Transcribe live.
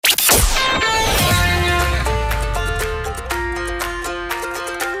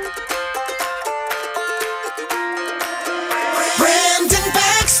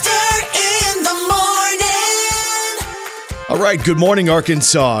right, good morning,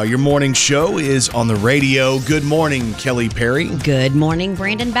 Arkansas. Your morning show is on the radio. Good morning, Kelly Perry. Good morning,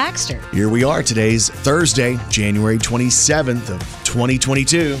 Brandon Baxter. Here we are. Today's Thursday, January 27th of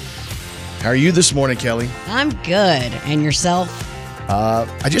 2022. How are you this morning, Kelly? I'm good. And yourself?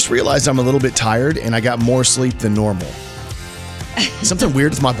 I just realized I'm a little bit tired and I got more sleep than normal. Something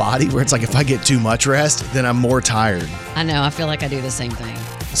weird with my body where it's like if I get too much rest, then I'm more tired. I know. I feel like I do the same thing.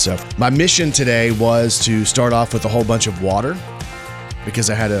 So my mission today was to start off with a whole bunch of water because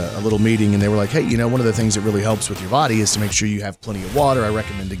I had a little meeting and they were like, hey, you know, one of the things that really helps with your body is to make sure you have plenty of water. I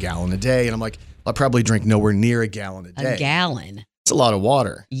recommend a gallon a day. And I'm like, I'll probably drink nowhere near a gallon a day. A gallon? It's a lot of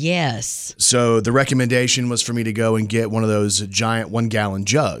water. Yes. So the recommendation was for me to go and get one of those giant 1-gallon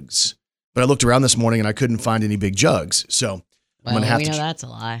jugs. But I looked around this morning and I couldn't find any big jugs. So well, I'm going to have we to know that's a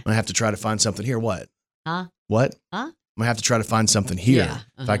lie. I'm going to have to try to find something here. What? Huh? What? Huh? I'm going to have to try to find something here. Yeah,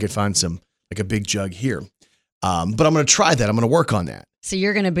 If I could find some, like a big jug here. But I'm going to try that. I'm going to work on that. So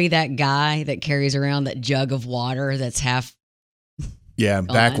you're going to be that guy that carries around that jug of water that's half. Yeah,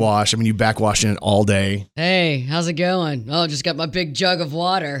 backwash. I mean, you backwash in it all day. Hey, how's it going? Oh, just got my big jug of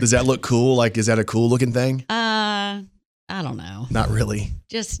water. Does that look cool? Like, is that a cool looking thing? I don't know. Not really.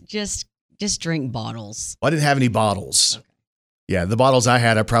 Just drink bottles. Well, I didn't have any bottles. Okay. Yeah, the bottles I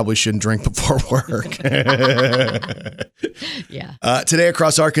had, I probably shouldn't drink before work. Yeah. Today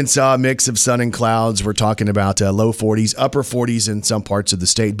across Arkansas, a mix of sun and clouds. We're talking about low 40s, upper 40s in some parts of the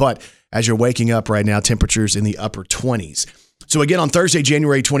state. But as you're waking up right now, temperatures in the upper 20s. So again, on Thursday,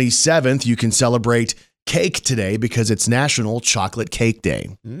 January 27th, you can celebrate cake today because it's National Chocolate Cake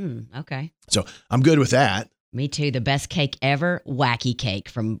Day. Okay. So I'm good with that. Me too. The best cake ever, wacky cake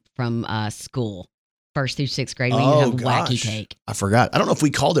from school. 1st through 6th grade, we have wacky cake. I forgot. I don't know if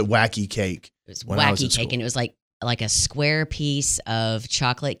we called it wacky cake. It was wacky cake, and it was like a square piece of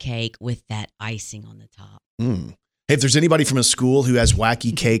chocolate cake with that icing on the top. Hey, if there's anybody from a school who has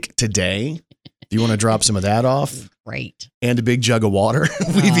wacky cake today, do you want to drop some of that off? Great. And a big jug of water.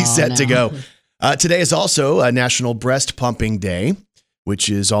 We'd be set to go. Today is also a National Breast Pumping Day, which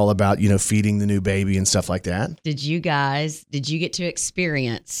is all about, feeding the new baby and stuff like that. Did you get to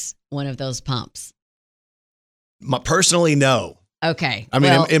experience one of those pumps? Personally, no. Okay. I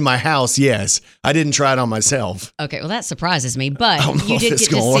mean, in my house, yes. I didn't try it on myself. Okay. Well, that surprises me, but you did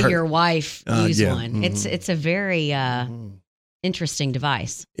get to see your wife use one. Mm-hmm. It's a very interesting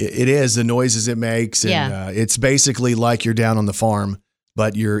device. It is. The noises it makes. And it's basically like you're down on the farm,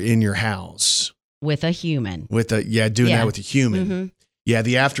 but you're in your house. With a human. That with a human. Mm-hmm. Yeah,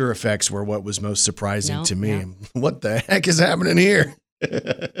 the after effects were what was most surprising to me. Yeah. What the heck is happening here?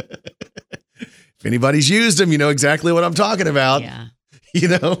 If anybody's used them, you know exactly what I'm talking about. Yeah.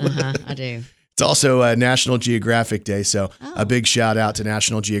 I do. It's also National Geographic Day, so a big shout out to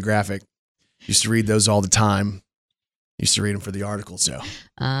National Geographic. Used to read those all the time. Used to read them for the article, so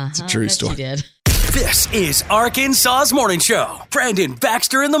it's a true story. You did. This is Arkansas's Morning Show. Brandon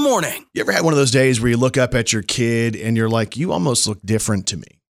Baxter in the morning. You ever had one of those days where you look up at your kid and you're like, you almost look different to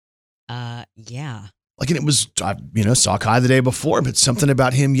me? Yeah. Like, and it was, saw Kai the day before, but something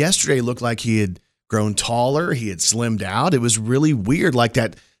about him yesterday looked like he had grown taller. He had slimmed out. It was really weird. Like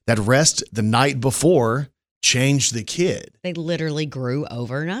that rest the night before changed the kid. They literally grew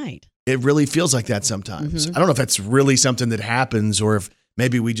overnight. It really feels like that sometimes. Mm-hmm. I don't know if that's really something that happens or if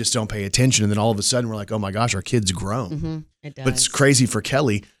maybe we just don't pay attention. And then all of a sudden we're like, oh my gosh, our kid's grown. Mm-hmm. It does. But it's crazy for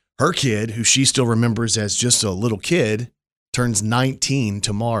Kelly. Her kid, who she still remembers as just a little kid, turns 19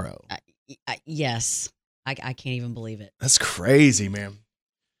 tomorrow. Yes. I can't even believe it. That's crazy, man.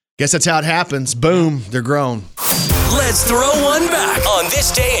 Guess that's how it happens. Boom, they're grown. Let's throw one back on this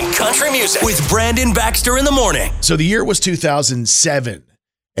day in country music with Brandon Baxter in the morning. So the year was 2007,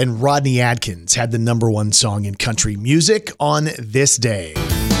 and Rodney Atkins had the #1 song in country music on this day.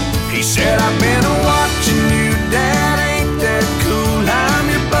 He said, I've been watching you, Dad, ain't that cool? I'm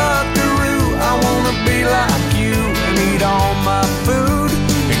your buckaroo. I want to be like you and eat all my food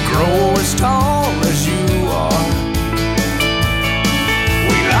and grow as tall as you are.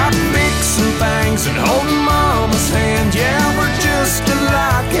 We like mixing things and holding Mama's hand. Yeah, we're just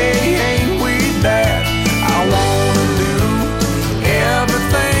alike, hey, ain't we, Dad? I want to do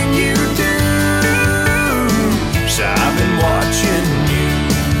everything you do. So I've been watching you.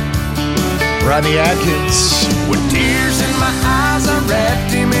 Rodney Atkins. With tears in my eyes, I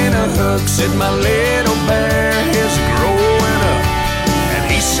wrapped him in a hug. Said my little bear is growing up.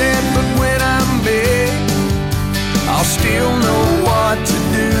 And he said, but when I'm big, I'll still know what to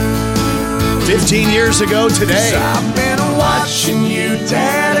do. 15 years ago today. 'Cause I've been watching you,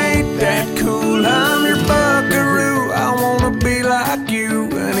 Dad, ain't that cool? I'm your buckaroo. I wanna be like you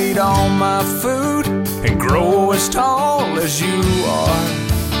and eat all my food and grow grow as tall as you are.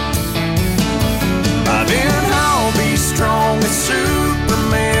 By then I'll be strong as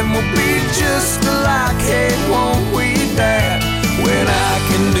Superman. We'll be just alike, hey, won't we, Dad? When I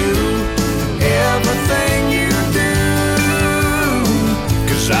can do everything you do,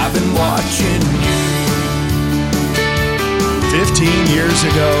 'cause I've been watching you. 15 years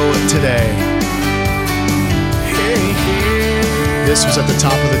ago today, this was at the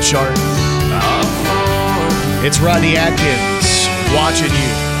top of the chart. It's Rodney Atkins, Watching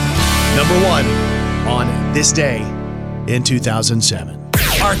You. Number 1 on this day in 2007.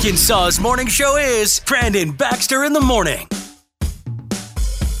 Arkansas's morning show is Brandon Baxter in the Morning.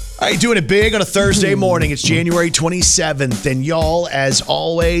 All right, doing it big on a Thursday morning. It's January 27th. And y'all, as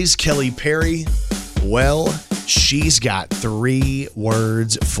always, Kelly Perry, well, she's got 3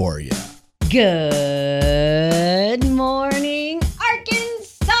 words for you. Good morning, Arkansas!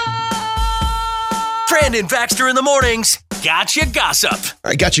 Brandon Baxter in the mornings. Gotcha Gossip. All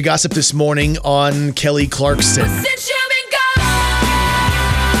right, got you gossip this morning on Kelly Clarkson. Since you've been gone,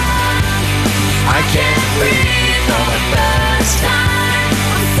 I can't breathe for the first time.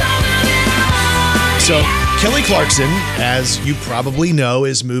 I'm so moving on. So, Kelly Clarkson, as you probably know,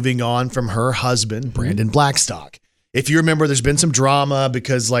 is moving on from her husband, Brandon Blackstock. If you remember, there's been some drama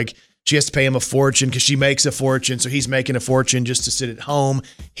because, like, she has to pay him a fortune because she makes a fortune. So he's making a fortune just to sit at home.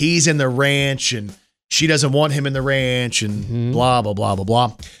 He's in the ranch and she doesn't want him in the ranch and blah, blah, blah, blah,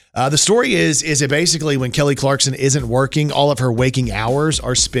 blah. The story is it basically when Kelly Clarkson isn't working, all of her waking hours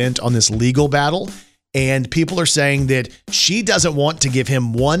are spent on this legal battle. And people are saying that she doesn't want to give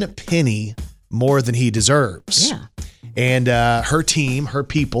him 1 penny more than he deserves. Yeah. And her team, her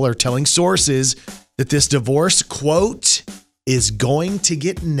people are telling sources that this divorce, quote, is going to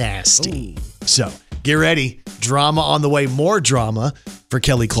get nasty. Ooh. So get ready. Drama on the way. More drama for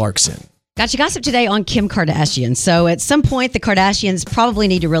Kelly Clarkson. Gotcha gossip today on Kim Kardashian. So at some point, the Kardashians probably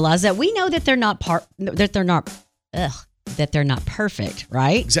need to realize that we know that they're not perfect,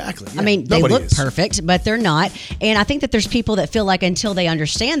 right? Exactly. Yeah. I mean, they Nobody look is. perfect, but they're not. And I think that there's people that feel like until they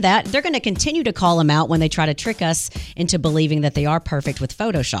understand that, they're going to continue to call them out when they try to trick us into believing that they are perfect with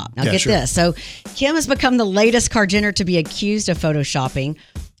Photoshop. Now, Yeah, get sure. this. So Kim has become the latest Kar-Jenner to be accused of Photoshopping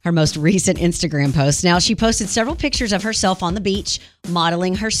her most recent Instagram post. Now, she posted several pictures of herself on the beach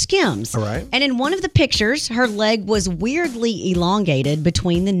modeling her Skims. All right. And in one of the pictures, her leg was weirdly elongated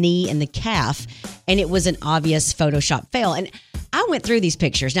between the knee and the calf, and it was an obvious Photoshop fail. And I went through these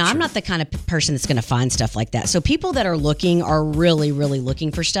pictures. Now, I'm not the kind of person that's going to find stuff like that. So people that are looking are really, really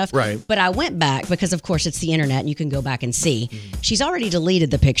looking for stuff. Right. But I went back because, of course, it's the internet and you can go back and see. She's already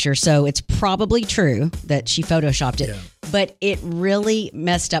deleted the picture, so it's probably true that she Photoshopped it. Yeah. But it really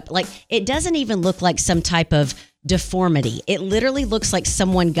messed up. Like, it doesn't even look like some type of deformity. It literally looks like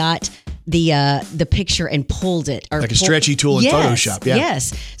someone got the picture and pulled it, or Like a stretchy tool in Photoshop. Yeah.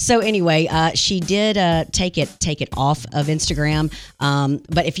 Yes. So anyway, she did take it off of Instagram.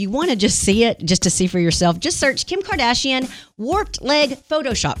 But if you want to just see it, just to see for yourself, just search Kim Kardashian warped leg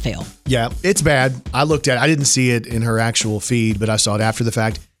Photoshop fail. Yeah, it's bad. I looked at it. I didn't see it in her actual feed, but I saw it after the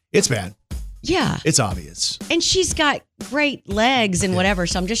fact. It's bad. Yeah. It's obvious. And she's got great legs and whatever.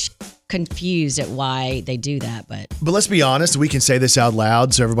 So I'm just confused at why they do that. But let's be honest. We can say this out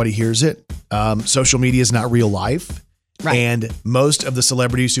loud so everybody hears it. Social media is not real life. Right. And most of the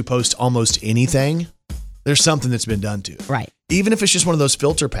celebrities who post almost anything, there's something that's been done to. right. Even if it's just one of those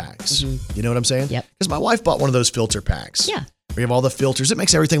filter packs. You know what I'm saying? Yep. Because my wife bought one of those filter packs. Yeah. We have all the filters. It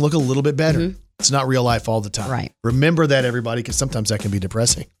makes everything look a little bit better. It's not real life all the time. Right. Remember that, everybody, because sometimes that can be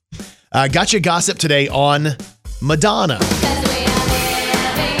depressing. Gotcha gossip today on Madonna.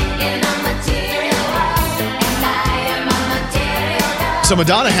 So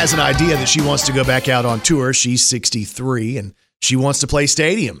Madonna has an idea that she wants to go back out on tour. She's 63 and she wants to play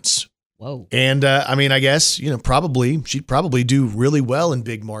stadiums. Whoa. And I mean, I guess, she'd probably do really well in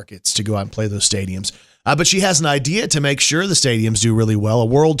big markets to go out and play those stadiums. But she has an idea to make sure the stadiums do really well. A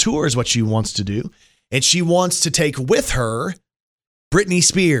world tour is what she wants to do. And she wants to take with her Britney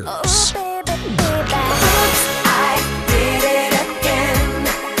Spears.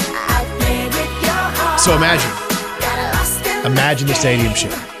 So imagine the stadium show.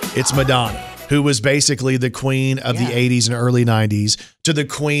 It's Madonna, who was basically the queen of the 80s and early 90s, to the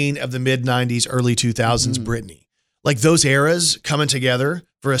queen of the mid 90s, early 2000s, Britney. Like those eras coming together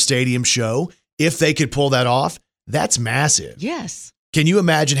for a stadium show, if they could pull that off, that's massive. Yes. Can you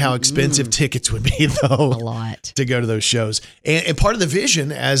imagine how expensive tickets would be, though? A lot. To go to those shows. And part of the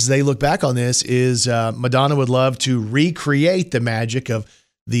vision, as they look back on this, is Madonna would love to recreate the magic of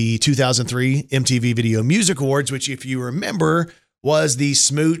the 2003 MTV Video Music Awards, which, if you remember, was the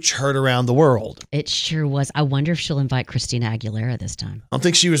smooch heard around the world. It sure was. I wonder if she'll invite Christina Aguilera this time. I don't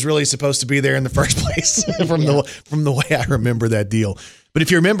think she was really supposed to be there in the first place from the way I remember that deal. But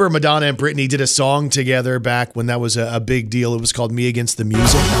if you remember, Madonna and Britney did a song together back when that was a big deal. It was called Me Against the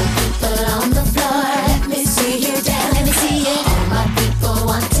Music. On the floor, let me see you dance, let me see it. All my people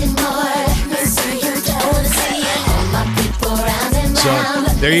wanting more, let me see you dance, wanna see it. All my people round and round.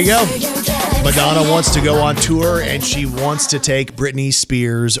 So there you go. Madonna wants to go on tour, and she wants to take Britney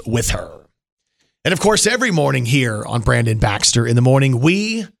Spears with her. And of course, every morning here on Brandon Baxter in the Morning,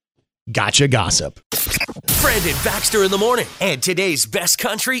 we gotcha gossip. Brandon Baxter in the morning, and today's best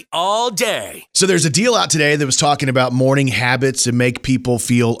country all day. So there's a deal out today that was talking about morning habits and make people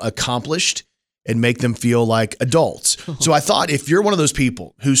feel accomplished and make them feel like adults. So I thought if you're one of those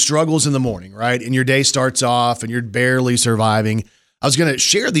people who struggles in the morning, right, and your day starts off and you're barely surviving, I was going to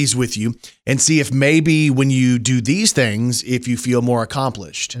share these with you and see if maybe when you do these things, if you feel more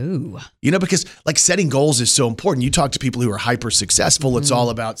accomplished. Ooh. You know, because like setting goals is so important. You talk to people who are hyper successful. It's all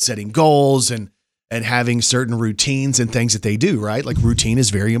about setting goals and having certain routines and things that they do, right? Like routine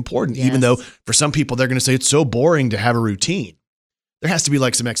is very important, even though for some people, they're going to say it's so boring to have a routine. There has to be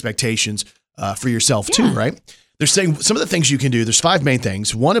like some expectations for yourself too, right? They're saying some of the things you can do. There's 5 main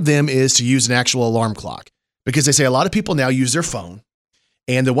things. One of them is to use an actual alarm clock because they say a lot of people now use their phone.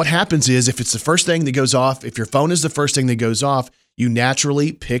 And then what happens is if it's the first thing that goes off, if your phone is the first thing that goes off, you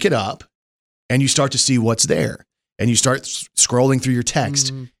naturally pick it up and you start to see what's there. And you start scrolling through your text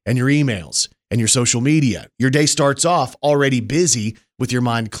and your emails and your social media. Your day starts off already busy with your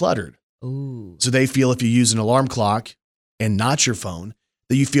mind cluttered. Ooh. So they feel if you use an alarm clock and not your phone,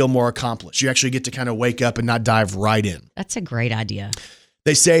 that you feel more accomplished. You actually get to kind of wake up and not dive right in. That's a great idea.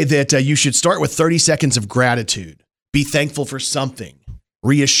 They say that you should start with 30 seconds of gratitude. Be thankful for something.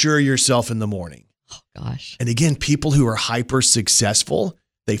 Reassure yourself in the morning. Oh, gosh. And again, people who are hyper successful,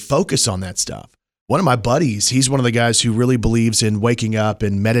 they focus on that stuff. One of my buddies, he's one of the guys who really believes in waking up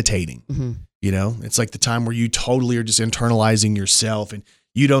and meditating. Mm-hmm. You know, it's like the time where you totally are just internalizing yourself and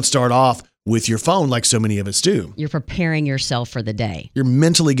you don't start off with your phone like so many of us do. You're preparing yourself for the day. You're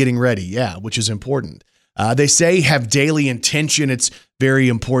mentally getting ready, which is important. They say have daily intention. It's very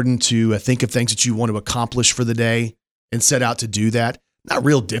important to think of things that you want to accomplish for the day and set out to do that. Not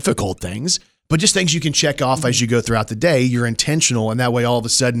real difficult things, but just things you can check off as you go throughout the day. You're intentional, and that way all of a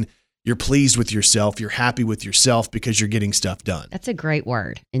sudden you're pleased with yourself. You're happy with yourself because you're getting stuff done. That's a great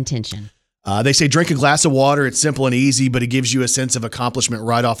word, intention. They say drink a glass of water. It's simple and easy, but it gives you a sense of accomplishment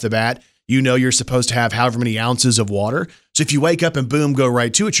right off the bat. You know you're supposed to have however many ounces of water. So if you wake up and boom, go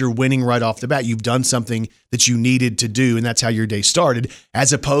right to it, you're winning right off the bat. You've done something that you needed to do, and that's how your day started,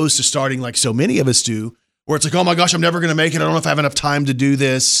 as opposed to starting like so many of us do, where it's like, oh my gosh, I'm never going to make it. I don't know if I have enough time to do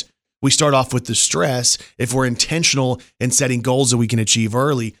this. We start off with the stress. If we're intentional in setting goals that we can achieve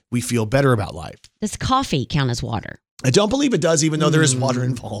early, we feel better about life. Does coffee count as water? I don't believe it does, even though there is water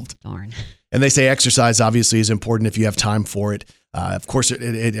involved. Darn. And they say exercise obviously is important if you have time for it. Of course,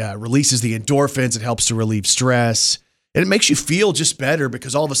 it releases the endorphins. It helps to relieve stress. And it makes you feel just better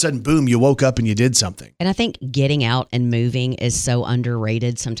because all of a sudden, boom, you woke up and you did something. And I think getting out and moving is so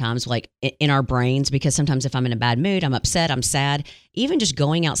underrated sometimes, like in our brains, because sometimes if I'm in a bad mood, I'm upset, I'm sad, even just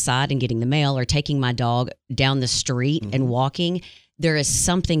going outside and getting the mail or taking my dog down the street and walking, there is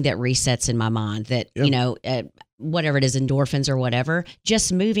something that resets in my mind that, you know, whatever it is, endorphins or whatever,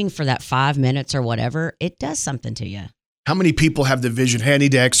 just moving for that 5 minutes or whatever, it does something to you. How many people have the vision, hey, I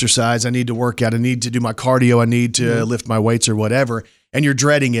need to exercise, I need to work out, I need to do my cardio, I need to lift my weights or whatever, and you're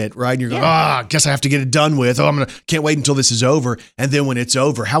dreading it, right? And you're going, I guess I have to get it done with. Can't wait until this is over. And then when it's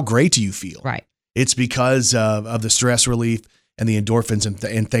over, how great do you feel? Right. It's because of the stress relief and the endorphins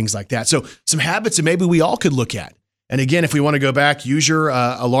and things like that. So some habits that maybe we all could look at. And again, if we want to go back, use your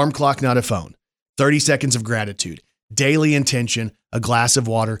alarm clock, not a phone. 30 seconds of gratitude, daily intention, a glass of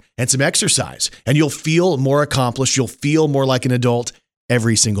water, and some exercise. And you'll feel more accomplished. You'll feel more like an adult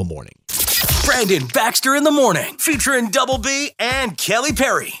every single morning. Brandon Baxter in the morning, featuring Double B and Kelly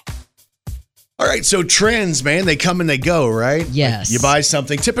Perry. All right, so trends, man, they come and they go, right? Yes. Like you buy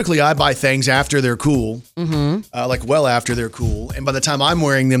something. Typically, I buy things after they're cool, like well after they're cool. And by the time I'm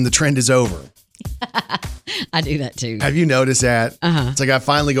wearing them, the trend is over. I do that too. Have you noticed that? It's like I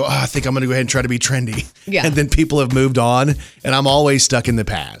finally go, I think I'm going to go ahead and try to be trendy. Yeah. And then people have moved on, and I'm always stuck in the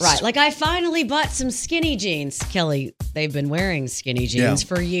past. Right. Like I finally bought some skinny jeans. Kelly, they've been wearing skinny jeans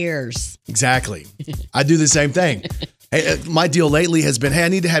for years. Exactly. I do the same thing. Hey, my deal lately has been, hey, I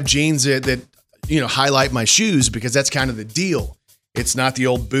need to have jeans that highlight my shoes because that's kind of the deal. It's not the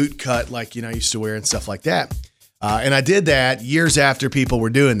old boot cut like, I used to wear and stuff like that. And I did that years after people were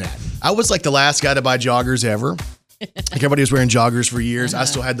doing that. I was like the last guy to buy joggers ever. Like everybody was wearing joggers for years. I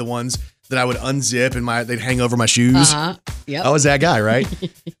still had the ones that I would unzip and they'd hang over my shoes. Yep. I was that guy, right?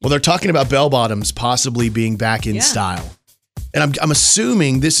 Well, they're talking about bell bottoms possibly being back in style. And I'm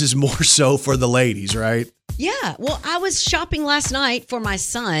assuming this is more so for the ladies, right? Yeah. Well, I was shopping last night for my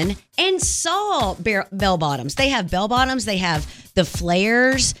son and saw bell bottoms. They have bell bottoms. They have the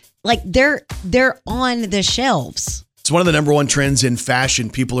flares. Like they're on the shelves. It's one of the number one trends in fashion.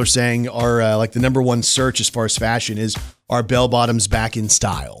 People are saying are like the number one search as far as fashion is, are bell bottoms back in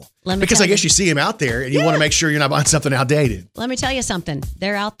style? Because I guess you see them out there and you want to make sure you're not buying something outdated. Let me tell you something.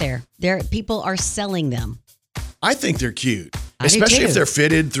 They're out there. People are selling them. I think they're cute, I do especially too. if they're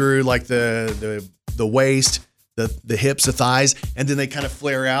fitted through like the waist, the hips, the thighs, and then they kind of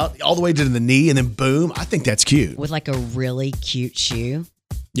flare out all the way to the knee, and then boom. I think that's cute. With like a really cute shoe.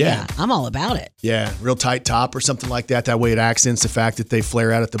 Yeah. I'm all about it. Yeah, real tight top or something like that. That way it accents the fact that they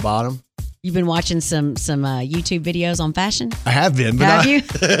flare out at the bottom. You've been watching some YouTube videos on fashion? I have been. But Have you?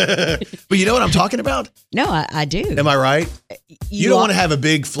 But you know what I'm talking about? No, I do. Am I right? You don't want to have a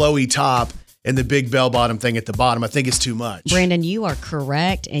big flowy top and the big bell bottom thing at the bottom. I think it's too much. Brandon, you are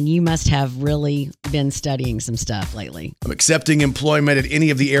correct, and you must have really been studying some stuff lately. I'm accepting employment at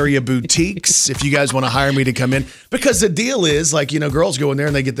any of the area boutiques if you guys want to hire me to come in. Because the deal is, like, girls go in there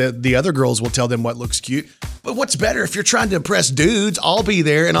and they get the other girls will tell them what looks cute. But what's better, if you're trying to impress dudes, I'll be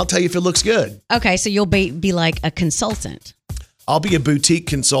there and I'll tell you if it looks good. Okay, so you'll be like a consultant. I'll be a boutique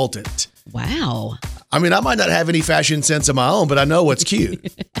consultant. Wow. I mean, I might not have any fashion sense of my own, but I know what's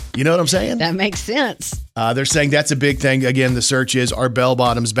cute. You know what I'm saying? That makes sense. They're saying that's a big thing. Again, the search is, are bell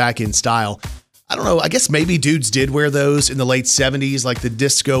bottoms back in style? I don't know. I guess maybe dudes did wear those in the late 70s, like the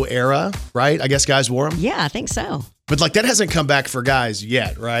disco era, right? I guess guys wore them. Yeah, I think so. But like that hasn't come back for guys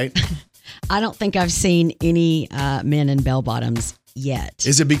yet, right? I don't think I've seen any men in bell bottoms yet.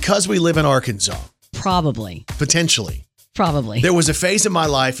 Is it because we live in Arkansas? Probably. Potentially. Probably. There was a phase in my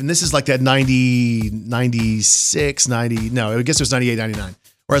life, and this is like that 96, 90, no, I guess it was 98, 99,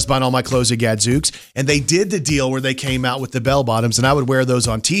 where I was buying all my clothes at Gadzooks, and they did the deal where they came out with the bell bottoms, and I would wear those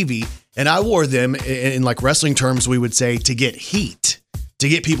on TV, and I wore them in like wrestling terms, we would say, to get heat, to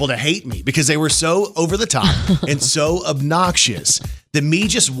get people to hate me, because they were so over the top and so obnoxious that me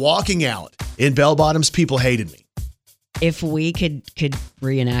just walking out in bell bottoms, people hated me. If we could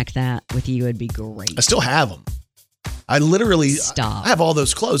reenact that with you, it'd be great. I still have them. I literally Stop. I have all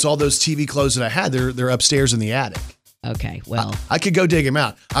those clothes, all those TV clothes that I had. They're upstairs in the attic. Okay, well. I could go dig them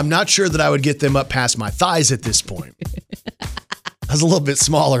out. I'm not sure that I would get them up past my thighs at this point. I was a little bit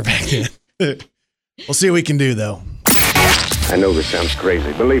smaller back then. We'll see what we can do, though. I know this sounds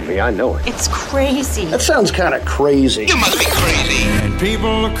crazy. Believe me, I know it. It's crazy. That sounds kind of crazy. You must be crazy. And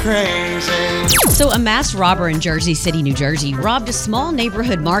people are crazy. So a masked robber in Jersey City, New Jersey, robbed a small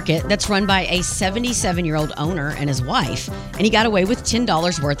neighborhood market that's run by a 77-year-old owner and his wife, and he got away with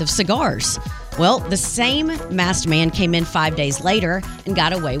 $10 worth of cigars. Well, the same masked man came in 5 days later and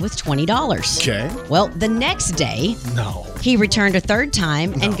got away with $20. Okay. Well, the next day, No. he returned a third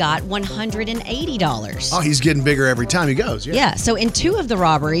time and got $180. Oh, he's getting bigger every time he goes. Yeah, so in two of the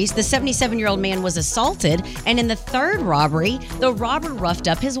robberies, the 77-year-old man was assaulted, and in the third robbery, the robber roughed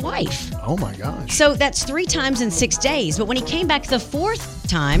up his wife. Oh, my gosh. So that's 3 times in 6 days. But when he came back the fourth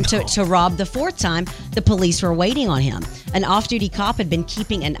time to rob the fourth time, the police were waiting on him. An off-duty cop had been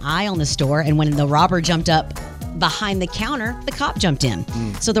keeping an eye on the store, and when the robber jumped up behind the counter, the cop jumped in.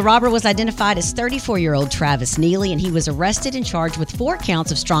 So the robber was identified as 34-year-old Travis Neely, and he was arrested and charged with 4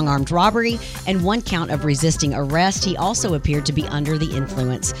 counts of strong-armed robbery and 1 count of resisting arrest. He also appeared to be under the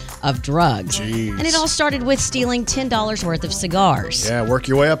influence of drugs. Jeez. And it all started with stealing $10 worth of cigars. Yeah, work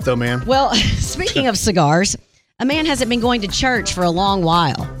your way up, though, man. Well, speaking of cigars, a man hasn't been going to church for a long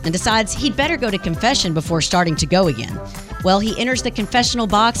while and decides he'd better go to confession before starting to go again. Well, he enters the confessional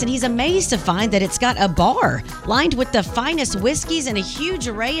box and he's amazed to find that it's got a bar lined with the finest whiskeys and a huge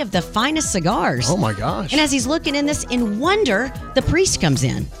array of the finest cigars. Oh, my gosh. And as he's looking in this in wonder, the priest comes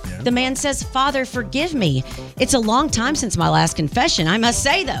in. Yeah. The man says, "Father, forgive me. It's a long time since my last confession. I must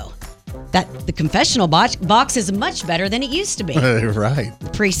say, though, that the confessional box is much better than it used to be." Right. The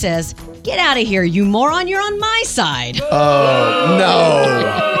priest says, "Get out of here, you moron. You're on my side." Oh,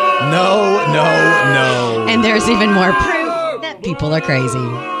 no. No. And there's even more proof that people are crazy.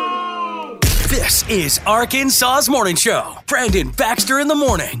 This is Arkansas's Morning Show. Brandon Baxter in the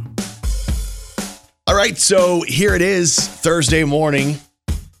morning. All right, so here it is, Thursday morning.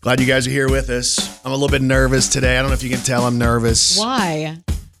 Glad you guys are here with us. I'm a little bit nervous today. I don't know if you can tell I'm nervous. Why?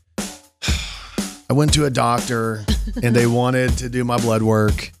 I went to a doctor and they wanted to do my blood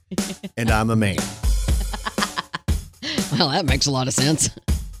work, and I'm a man. Well, that makes a lot of sense.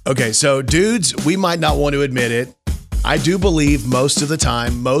 Okay, so dudes, we might not want to admit it, I do believe most of the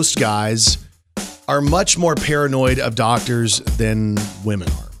time, most guys are much more paranoid of doctors than women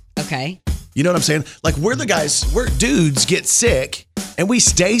are. Okay. You know what I'm saying? Like we're dudes get sick and we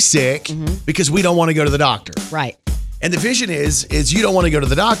stay sick because we don't want to go to the doctor. Right. And the vision is you don't want to go to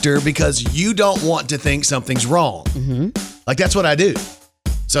the doctor because you don't want to think something's wrong. Like that's what I do.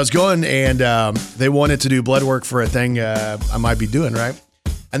 So I was going and they wanted to do blood work for a thing I might be doing, right?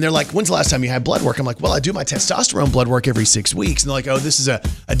 And they're like, when's the last time you had blood work? I'm like, well, I do my testosterone blood work every 6 weeks. And they're like, oh, this is a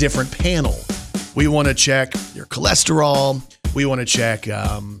different panel. We want to check your cholesterol. We want to check,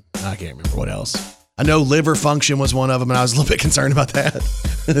 I can't remember what else. I know liver function was one of them, and I was a little bit concerned about that.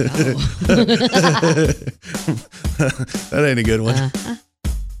 That ain't a good one.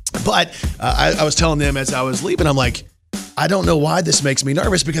 But I was telling them as I was leaving, I'm like, I don't know why this makes me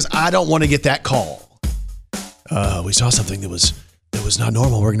nervous because I don't want to get that call. We saw something that was not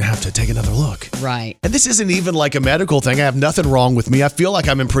normal. We're going to have to take another look. Right. And this isn't even like a medical thing. I have nothing wrong with me. I feel like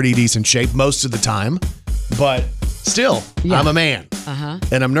I'm in pretty decent shape most of the time, but still, I'm a man.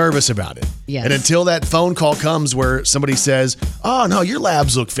 And I'm nervous about it. Yes. And until that phone call comes where somebody says, oh, no, your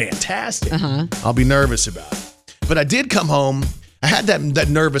labs look fantastic, I'll be nervous about it. But I did come home. I had that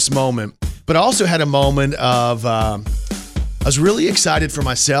nervous moment, but I also had a moment of I was really excited for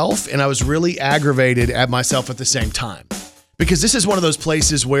myself and I was really aggravated at myself at the same time. Because this is one of those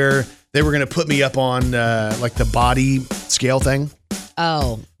places where they were going to put me up on like the body scale thing.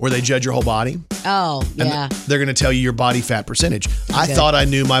 Oh. Where they judge your whole body. Oh, yeah. And they're going to tell you your body fat percentage. I thought I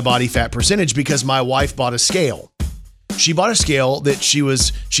knew my body fat percentage because my wife bought a scale. She bought a scale that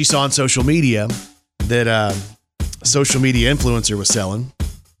she saw on social media that a social media influencer was selling.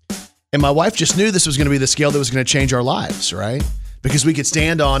 And my wife just knew this was going to be the scale that was going to change our lives, right? Because we could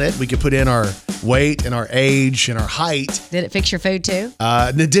stand on it. We could put in our weight and our age and our height. Did it fix your food too?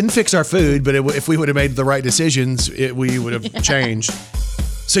 It didn't fix our food, but if we would have made the right decisions, we would have changed.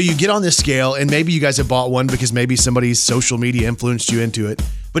 So you get on this scale, and maybe you guys have bought one because maybe somebody's social media influenced you into it,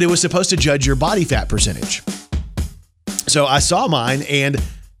 but it was supposed to judge your body fat percentage. So I saw mine, and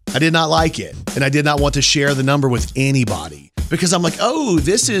I did not like it, and I did not want to share the number with anybody because I'm like, oh,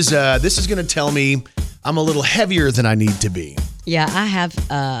 this is going to tell me I'm a little heavier than I need to be. Yeah, I have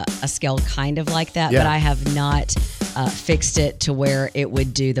a scale kind of like that, Yeah. but I have not fixed it to where it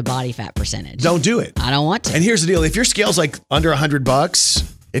would do the body fat percentage. Don't do it. I don't want to. And here's the deal. If your scale's like under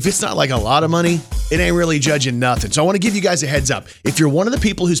 $100, if it's not like a lot of money, it ain't really judging nothing. So I want to give you guys a heads up. If you're one of the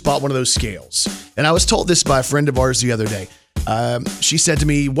people who's bought one of those scales, and I was told this by a friend of ours the other day, she said to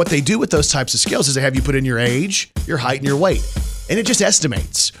me, what they do with those types of scales is they have you put in your age, your height, and your weight. And it just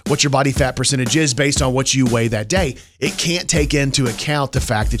estimates what your body fat percentage is based on what you weigh that day. It can't take into account the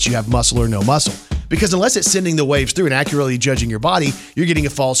fact that you have muscle or no muscle. Because unless it's sending the waves through and accurately judging your body, you're getting a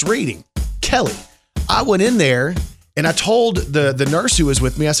false reading. Kelly, I went in there and I told the nurse who was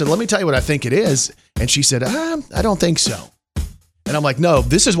with me, I said, let me tell you what I think it is. And she said, I don't think so. And I'm like, no,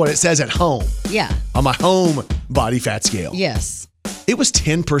 this is what it says at home. Yeah. On my home body fat scale. Yes. It was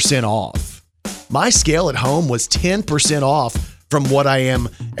 10% off. My scale at home was 10% off from what I am.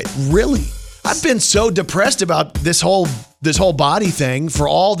 Really, I've been so depressed about this whole body thing for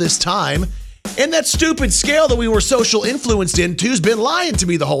all this time. And that stupid scale that we were social influenced into has been lying to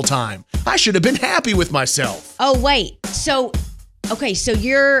me the whole time. I should have been happy with myself. Oh, wait. So, okay, so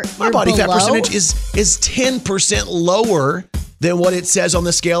you're My body fat below? percentage is 10% lower than what it says on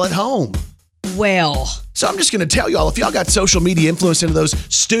the scale at home. Well. So I'm just going to tell y'all, if y'all got social media influence into those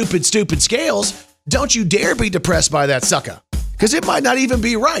stupid scales, don't you dare be depressed by that sucker. Because it might not even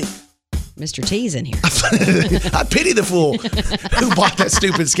be right. Mr. T's in here. I pity the fool who bought that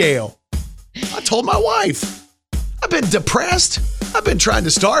stupid scale. I told my wife, I've been depressed. I've been trying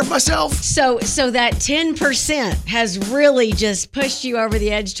to starve myself. So that 10% has really just pushed you over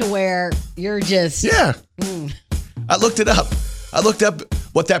the edge to where you're just... Yeah. I looked it up. I looked up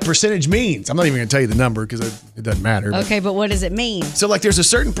what that percentage means. I'm not even going to tell you the number because it doesn't matter. Okay, but what does it mean? So like there's a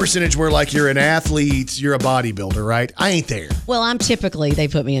certain percentage where like you're an athlete, you're a bodybuilder, right? I ain't there. Well, they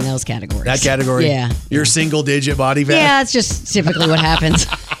put me in those categories. That category? Yeah. You're single digit body fat? Yeah, it's just typically what happens.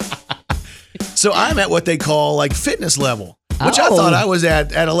 So I'm at what they call like fitness level, which I Oh. thought I was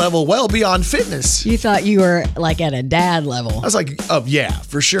at a level well beyond fitness. You thought you were like at a dad level. I was like, oh yeah,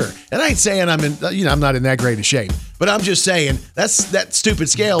 for sure. And I ain't saying I'm not in that great of shape, but I'm just saying that stupid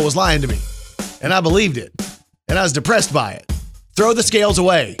scale was lying to me, and I believed it, and I was depressed by it. Throw the scales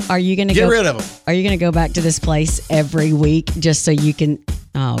away. Are you going to Get rid of them? Are you going to go back to this place every week just so you can?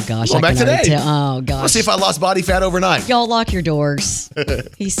 Oh gosh, Going back can already today. tell. Oh gosh. Let's see if I lost body fat overnight. Y'all lock your doors.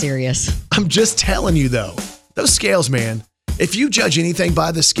 He's serious. I'm just telling you though, those scales, man. If you judge anything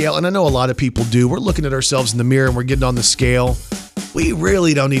by the scale, and I know a lot of people do, we're looking at ourselves in the mirror and we're getting on the scale. We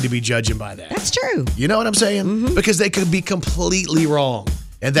really don't need to be judging by that. That's true. You know what I'm saying? Because they could be completely wrong.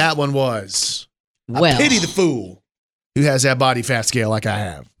 And that one was. I pity the fool who has that body fat scale like I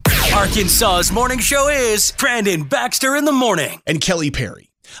have. Arkansas's morning show is Brandon Baxter in the morning. And Kelly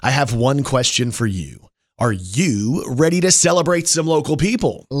Perry, I have one question for you. Are you ready to celebrate some local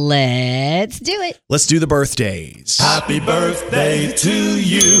people? Let's do it. Let's do the birthdays. Happy birthday to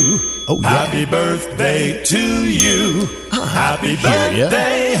you. Oh, yeah. Happy birthday to you. Happy Hear ya.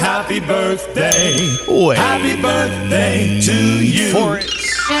 birthday, happy birthday. Wait. Happy birthday to you. For it.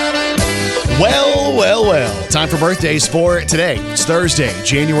 Well. Time for birthdays for today. It's Thursday,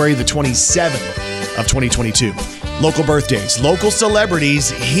 January the 27th of 2022. Local birthdays, local celebrities.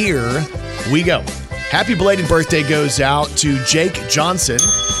 Here we go. Happy belated birthday goes out to Jake Johnson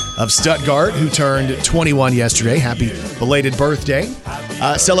of Stuttgart, who turned 21 yesterday. Happy belated birthday.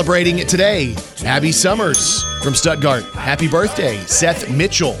 Celebrating today, Abby Summers from Stuttgart. Happy birthday. Seth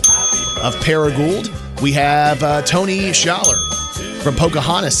Mitchell of Paragould. We have Tony Schaller from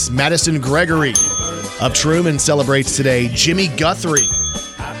Pocahontas. Madison Gregory of Truman celebrates today. Jimmy Guthrie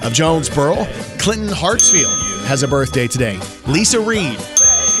of Jonesboro. Clinton Hartsfield has a birthday today. Lisa Reed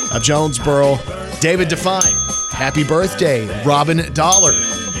of Jonesboro. David Define, happy birthday. Robin Dollar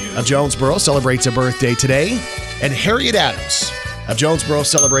of Jonesboro celebrates a birthday today. And Harriet Adams of Jonesboro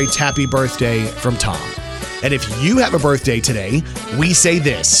celebrates happy birthday from Tom. And if you have a birthday today, we say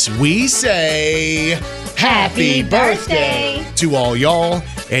this. We say happy birthday to all y'all.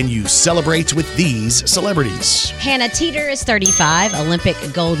 And you celebrate with these celebrities. Hannah Teeter is 35, Olympic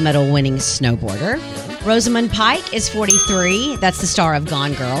gold medal winning snowboarder. Rosamund Pike is 43. That's the star of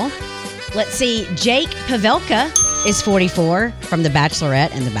Gone Girl. Let's see. Jake Pavelka is 44 from The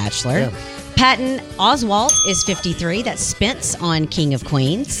Bachelorette and The Bachelor. Yeah. Patton Oswalt is 53. That's Spence on King of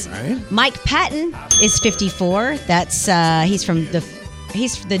Queens. Right. Mike Patton is 54. That's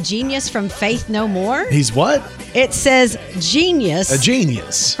he's the genius from Faith No More. He's what? It says genius. A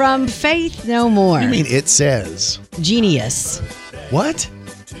genius. From Faith No More. You mean it says? Genius. What?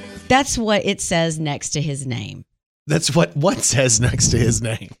 That's what it says next to his name. That's what says next to his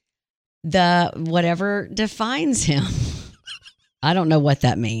name? The whatever defines him. I don't know what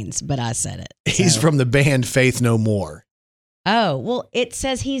that means, but I said it. He's from the band Faith No More. Oh, well, it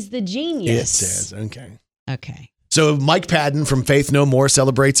says he's the genius. It says, okay. Okay. So Mike Patton from Faith No More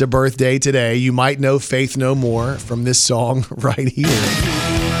celebrates a birthday today. You might know Faith No More from this song right here.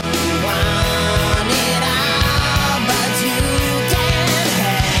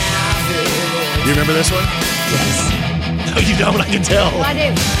 Do you remember this one? Yes. No, you don't. I can tell. I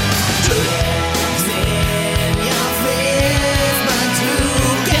do.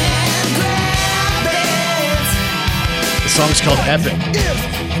 The song's called Epic.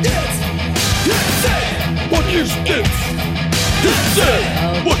 What is this?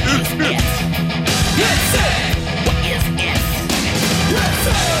 What is this?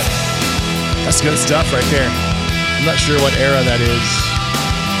 That's good stuff right there. I'm not sure what era that is.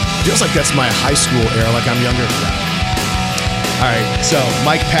 Feels like that's my high school era, like I'm younger. All right, so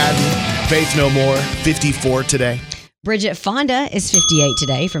Mike Patton, Faith No More, 54 today. Bridget Fonda is 58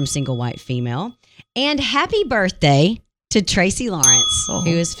 today from Single White Female. And happy birthday to Tracy Lawrence, who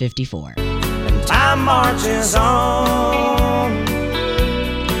is 54. Time marches on.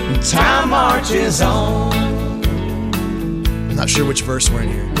 Time marches on. I'm not sure which verse we're in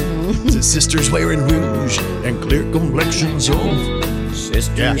here. It says, sisters wearing rouge and clear complexions of.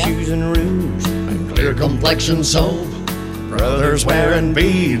 Sisters using rouge And clear complexions of. Brothers wearing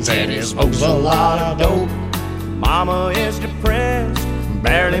beads and he smokes a lot of dope. Mama is depressed,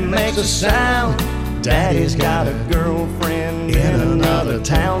 barely makes a sound. Daddy's got a girlfriend in another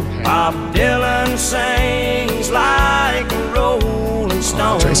town. Bob Dylan sings like a rolling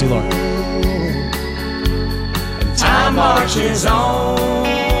stone. Tracy Lawrence. And time marches on.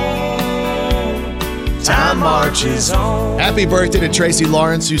 Time marches on. Happy birthday to Tracy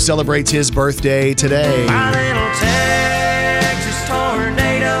Lawrence, who celebrates his birthday today. My little Texas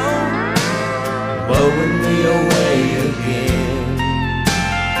tornado blowing me away again.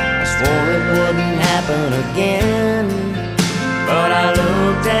 I swore it wouldn't happen again, but I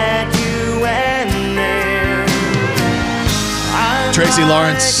looked at you and then Tracy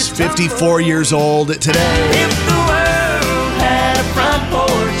Lawrence, 54 years old today. If the world had a front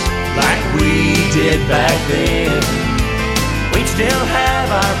porch like we did back then, we'd still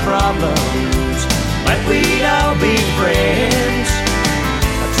have our problems, but we'd all be friends.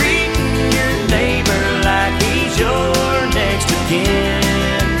 Treating your neighbor like he's your next of kin.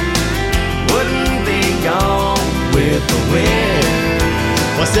 Wouldn't be gone with the wind.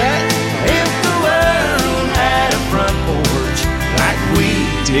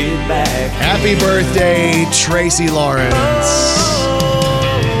 Happy birthday, Tracy Lawrence.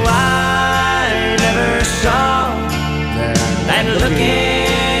 Oh, I never saw that look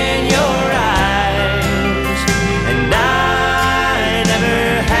in your eyes, and I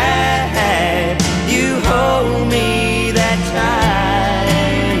never had you hold me that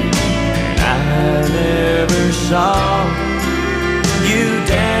tight, and I never saw you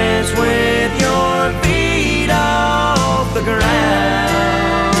dance with your feet off the ground.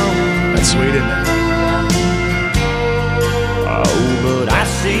 That's sweet, isn't it? Oh, but I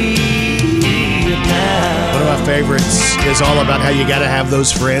see it now. One of my favorites is all about how you got to have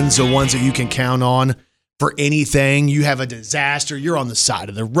those friends, the ones that you can count on for anything. You have a disaster, you're on the side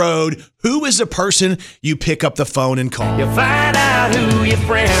of the road. Who is the person you pick up the phone and call? You find out who your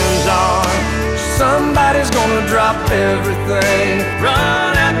friends are. Somebody's gonna drop everything,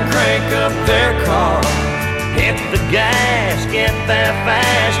 run out and crank up their car, hit the gas, get there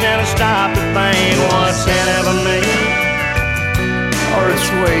fast, never stop to think what's ahead of me, or it's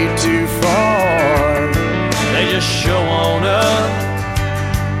way too far. They just show on up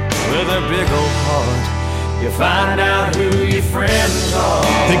with their big old heart. You find out who your friends are.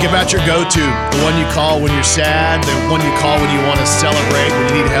 Think about your go-to, the one you call when you're sad, the one you call when you want to celebrate, when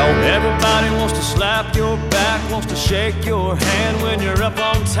you need help. Everybody wants to slap your back, wants to shake your hand when you're up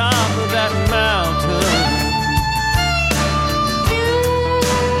on top of that mountain.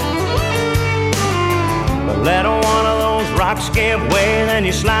 But let one of those rocks give way, then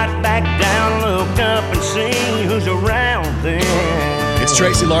you slide back down, look up and see who's around then. It's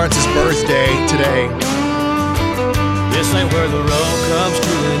Tracy Lawrence's birthday today. This ain't where the road comes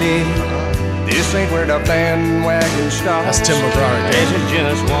to an end. This ain't where the bandwagon stops. That's Tim McGraw. This is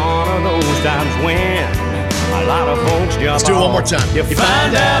just one of those times when a lot of folks jump. Let's do it one more time. You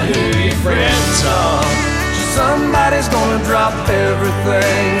find out who your friends are. Somebody's gonna drop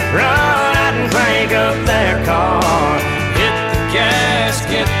everything, run out and crank up their car, hit the gas,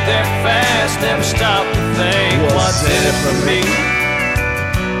 get there fast, never stop to think what's in it for me,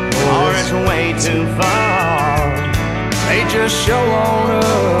 or it's way too far. They just show on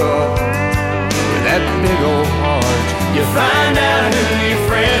up with that big old heart. You find out who your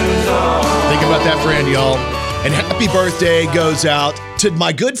friends are. Think about that friend, y'all. And happy birthday goes out to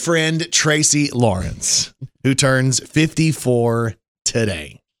my good friend, Tracy Lawrence, who turns 54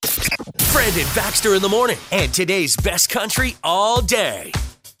 today. Brandon Baxter in the morning, and today's best country all day.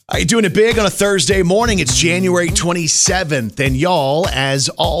 Are you doing it big on a Thursday morning? It's January 27th. And y'all, as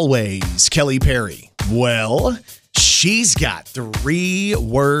always, Kelly Perry. Well, she's got 3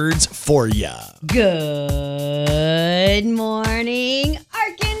 words for ya. Good morning,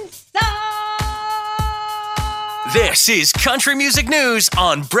 Arkansas. This is Country Music News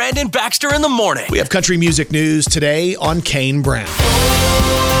on Brandon Baxter in the morning. We have country music news today on Kane Brown.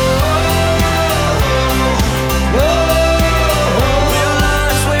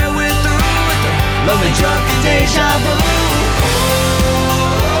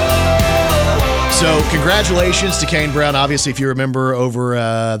 So congratulations to Kane Brown. Obviously, if you remember, over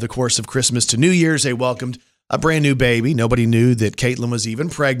the course of Christmas to New Year's, they welcomed a brand new baby. Nobody knew that Caitlin was even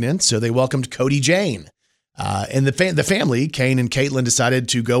pregnant, so they welcomed Cody Jane. And the family, Kane and Caitlin, decided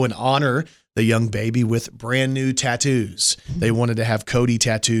to go and honor the young baby with brand new tattoos. They wanted to have Cody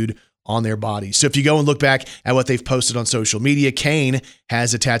tattooed on their body. So if you go and look back at what they've posted on social media, Kane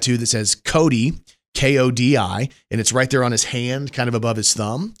has a tattoo that says Cody, K-O-D-I, and it's right there on his hand, kind of above his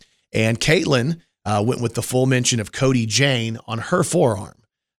thumb. And Caitlin went with the full mention of Cody Jane on her forearm.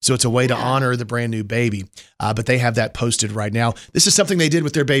 So it's a way to honor the brand new baby. But they have that posted right now. This is something they did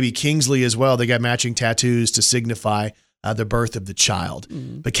with their baby Kingsley as well. They got matching tattoos to signify the birth of the child.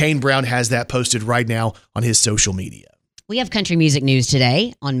 But Kane Brown has that posted right now on his social media. We have country music news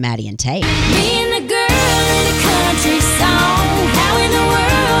today on Maddie and Tate. Me and the girl in a country song. How in the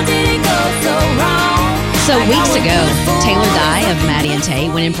world did it go so wrong? So weeks ago, Taylor Dye of Maddie and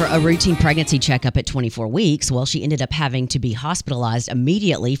Tate went in for a routine pregnancy checkup at 24 weeks. Well, she ended up having to be hospitalized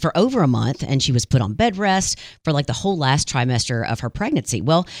immediately for over a month, and she was put on bed rest for like the whole last trimester of her pregnancy.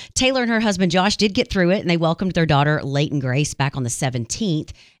 Well, Taylor and her husband Josh did get through it, and they welcomed their daughter Leighton Grace back on the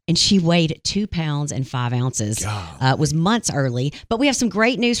 17th. And she weighed 2 pounds and 5 ounces. It was months early. But we have some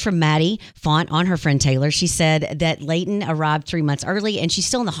great news from Maddie Font on her friend Taylor. She said that Leighton arrived 3 months early, and she's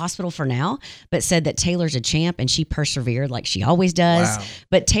still in the hospital for now, but said that Taylor's a champ, and she persevered like she always does. Wow.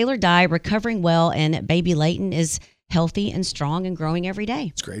 But Taylor Dye recovering well, and baby Leighton is healthy and strong and growing every day.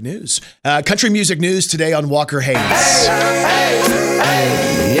 It's great news. Country music news today on Walker Hayes.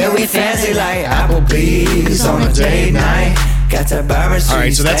 Yeah, we fancy like Applebee's on a date night. Got that Bourbon Street. All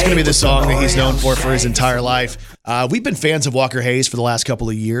right, so that's going to be the steak song with that he's the known for oil his shades. entire life. We've been fans of Walker Hayes for the last couple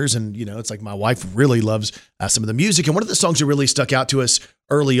of years, and it's like my wife really loves some of the music. And one of the songs that really stuck out to us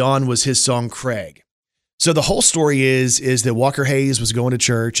early on was his song Craig. So the whole story is that Walker Hayes was going to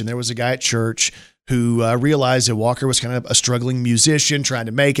church, and there was a guy at church who realized that Walker was kind of a struggling musician trying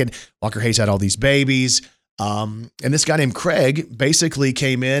to make it. Walker Hayes had all these babies. And this guy named Craig basically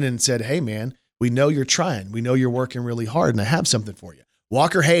came in and said, hey, man, we know you're trying. We know you're working really hard, and I have something for you.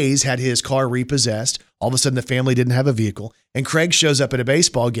 Walker Hayes had his car repossessed. All of a sudden, the family didn't have a vehicle. And Craig shows up at a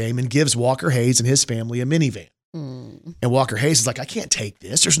baseball game and gives Walker Hayes and his family a minivan. And Walker Hayes is like, I can't take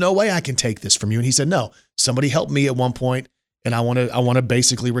this. There's no way I can take this from you. And he said, no, somebody helped me at one point, and I want to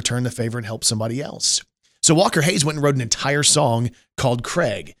basically return the favor and help somebody else. So Walker Hayes went and wrote an entire song called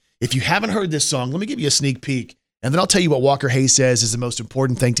Craig. If you haven't heard this song, let me give you a sneak peek, and then I'll tell you what Walker Hayes says is the most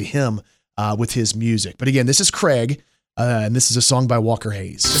important thing to him with his music. But again, this is Craig, and this is a song by Walker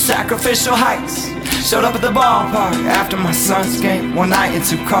Hayes. The sacrificial heights showed up at the ballpark after my son's game. One night in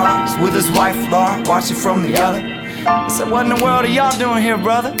 2 cars with his wife Laura, watching from the other. I said, what in the world are y'all doing here,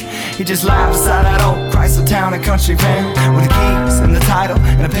 brother? He just laughed beside that old Chrysler Town and Country van with the keys and the title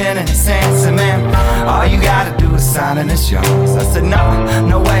and a pen in his hand. Said, man, all you gotta do is sign and it's yours. I said,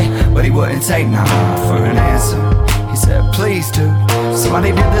 no way, but he wouldn't take no for an answer. He said, please do. Somebody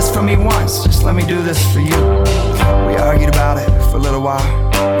did this for me once, just let me do this for you. We argued about it for a little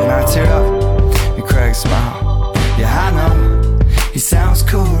while, then I teared up and Craig smiled. Yeah, I know, he sounds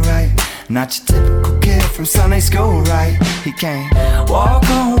cool, right? Not your typical kid from Sunday school, right? He can't walk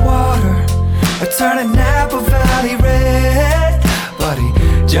on water or turn a Napa Valley red, but he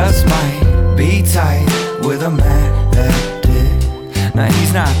just might be tight with a man that did. Now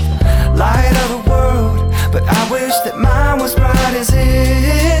he's not the light of the world, but I wish that mine was bright as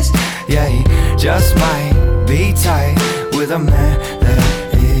his. Yeah, he just might be tight with a man that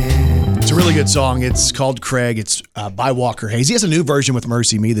is. It's a really good song. It's called Craig. It's by Walker Hayes. He has a new version with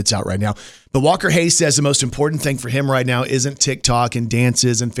Mercy Me that's out right now. But Walker Hayes says the most important thing for him right now isn't TikTok and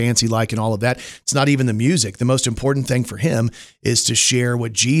dances and fancy like and all of that. It's not even the music. The most important thing for him is to share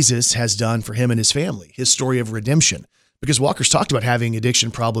what Jesus has done for him and his family, his story of redemption. Because Walker's talked about having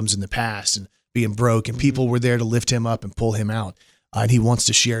addiction problems in the past and being broke, and people were there to lift him up and pull him out. And he wants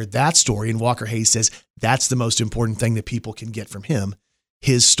to share that story. And Walker Hayes says that's the most important thing that people can get from him,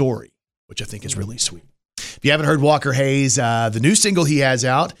 his story, which I think is really sweet. If you haven't heard Walker Hayes, the new single he has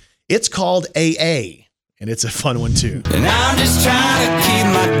out, it's called AA, and it's a fun one too. And I'm just trying to keep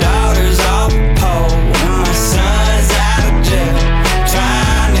my daughters off the pole when my son's out of jail.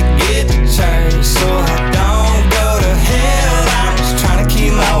 Trying to get to church so I don't go to hell. I'm just trying to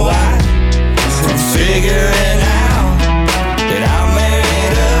keep my wife from figuring out that I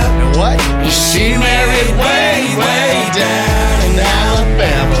married up. And what? She married way, way down in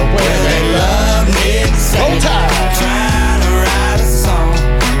Alabama where they love me. Roll Tide. Trying to write a song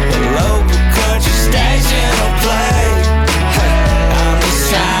the local country station will play. Hey, I'm just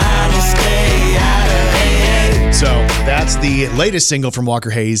trying to stay out of AA. So that's the latest single from Walker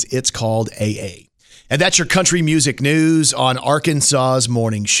Hayes. It's called AA. And that's your country music news on Arkansas's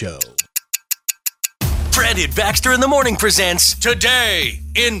Morning Show. Brandon Baxter in the Morning presents Today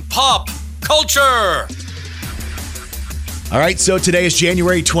in Pop Culture. All right, so today is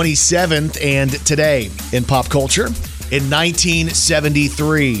January 27th, and today in pop culture, in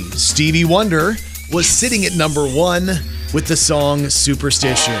 1973, Stevie Wonder was sitting at number 1 with the song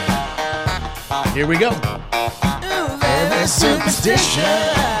Superstition. Here we go. Superstitions.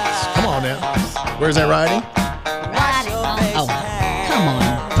 Come on now. Where's that riding? Oh, come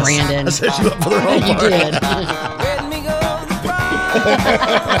on, Brandon. I set you up for the wrong You part. did.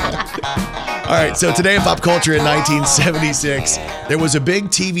 All right, so today in pop culture in 1976, there was a big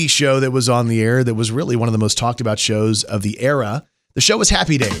TV show that was on the air that was really one of the most talked about shows of the era. The show was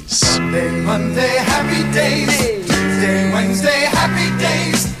Happy Days. Monday, Monday, happy days. Tuesday, Wednesday, happy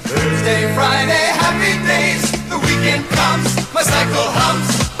days. Thursday, Friday, happy days. The weekend comes, my cycle hums,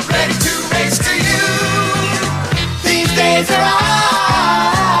 ready to race to you. These days are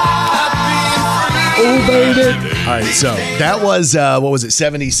Oh, baby. All right, so that was,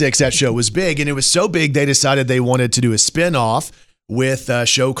 76? That show was big, and it was so big they decided they wanted to do a spin-off with a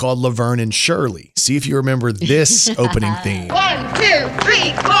show called Laverne and Shirley. See if you remember this opening theme. 1, 2,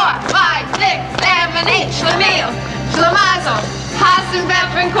 3, 4, 5, 6, 7, 8, Schlemiel, Schlemazel, Haas and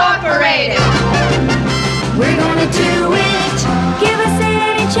Pfeffer Incorporated. We're gonna do it. Give us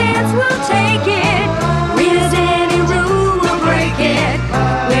any chance, we'll take it. Read us any rule, we'll break it.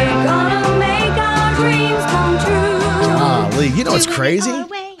 We're gonna make our dreams come true. Golly, you know what's crazy?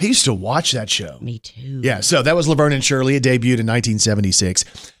 I used to watch that show. Me too. Yeah, so that was Laverne and Shirley. It debuted in 1976.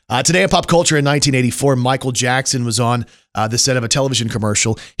 Today in pop culture in 1984, Michael Jackson was on the set of a television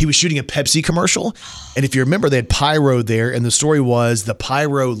commercial. He was shooting a Pepsi commercial. And if you remember, they had pyro there. And the story was the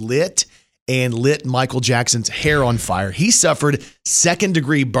pyro lit Michael Jackson's hair on fire. He suffered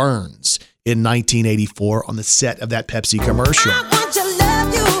second-degree burns in 1984 on the set of that Pepsi commercial. I want to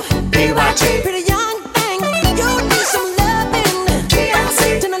love you. BYT. Pretty young thing. You need some loving.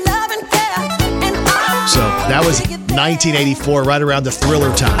 TLC. To the love and care. And I So that was 1984, right around the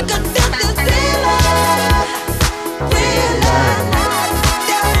Thriller time. got this feeling.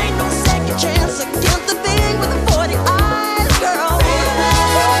 There ain't no second chance against the thing with the 40 eyes, girl.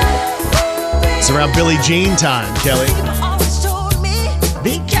 It's around Billie Jean time, Kelly. People always told me,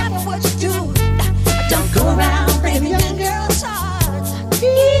 be careful what you do. Don't go around breaking young girls' hearts.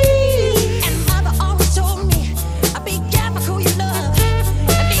 And mother always told me, be careful who you love.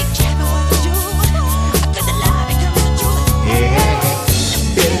 Be careful what you do. 'Cause the love becomes the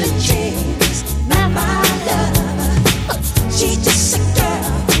truth. Billie Jean's my love. She's just a girl.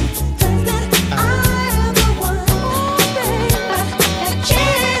 Thinks that I'm the one. That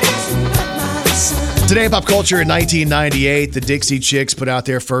kid is not my son. Today in pop culture in 1998, the Dixie Chicks put out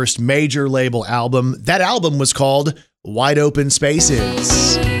their first major label album. That album was called Wide Open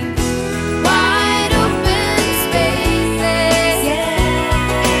Spaces. Wide open spaces, yeah.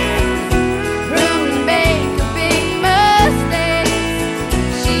 Room to make a big mistake.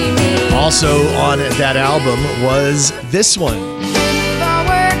 She means Also on that album was this one. it all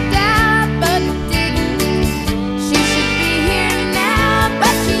worked out, but it didn't. She should be here now,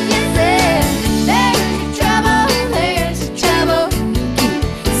 but she isn't. There's trouble. Keep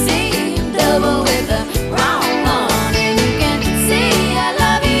seeing double with the wrong one. And you can see I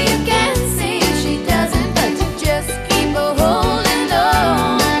love you, you can see she doesn't, but you just keep holding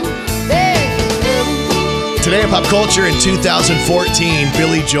on. There's Today in pop culture in 2014,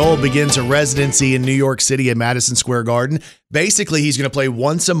 Billy Joel begins a residency in New York City at Madison Square Garden. Basically, he's going to play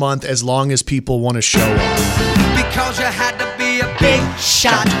once a month as long as people want to show up. Because you had to be a big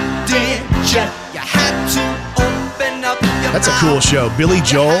shot, did you? You had to open up your That's a cool show. Billy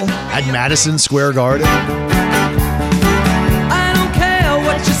Joel at Madison Square Garden. I don't care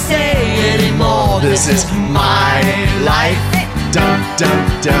what you say anymore. This is my life. Dun,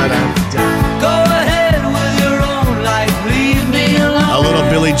 dun, dun, dun, dun. Go ahead with your own life. Leave me alone. A little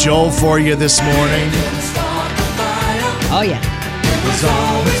Billy Joel for you this morning. Oh, yeah.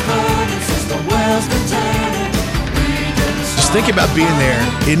 Just think about being there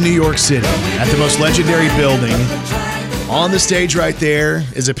in New York City at the most legendary building. On the stage right there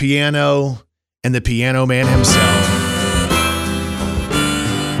is a piano and the piano man himself.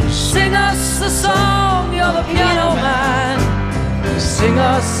 Sing us a song, you're the piano man. Sing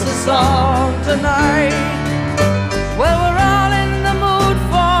us a song tonight. Well, we're all in the mood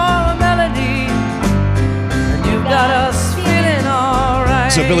for a melody, and you've got us feeling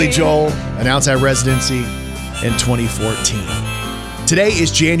alright. So Billy Joel announced that residency in 2014. Today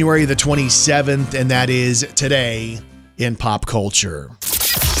is January the 27th, and that is Today in Pop Culture.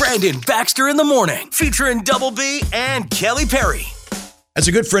 Brandon Baxter in the morning, featuring Double B and Kelly Perry. As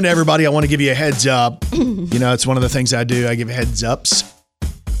a good friend to everybody, I want to give you a heads up. You know, it's one of the things I do. I give heads ups.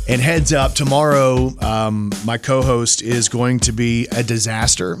 And heads up, tomorrow, my co-host is going to be a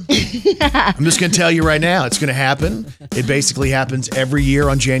disaster. I'm just going to tell you right now, it's going to happen. It basically happens every year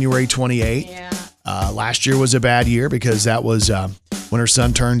on January 28th. Yeah. Last year was a bad year because that was when her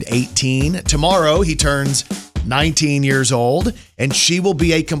son turned 18. Tomorrow, he turns 19 years old, and she will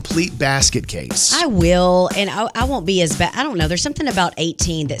be a complete basket case. I will, and I won't be as bad. I don't know. There's something about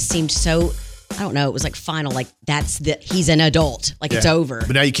 18 that seemed so, I don't know, it was like final, like he's an adult, like it's Yeah. over.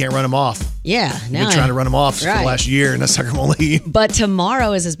 But now you can't run him off. Yeah. You've No. been trying to run him off for the Right. last year, and that sucker won't leave. But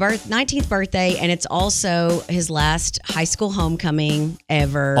tomorrow is his 19th birthday, and it's also his last high school homecoming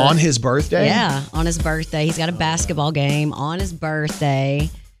ever. On his birthday? Yeah, on his birthday. He's got a basketball game on his birthday.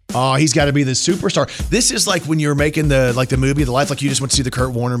 Oh, he's got to be the superstar. This is like when you're making the movie, The Life, like you just went to see the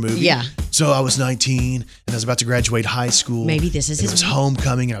Kurt Warner movie. Yeah. So I was 19 and I was about to graduate high school. Maybe this is It his was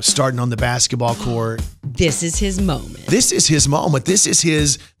homecoming and I was starting on the basketball court. This is his moment. This is his moment. This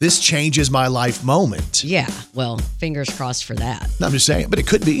changes my life moment. Yeah. Well, fingers crossed for that. No, I'm just saying, but it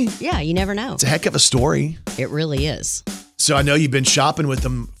could be. Yeah, you never know. It's a heck of a story. It really is. So I know you've been shopping with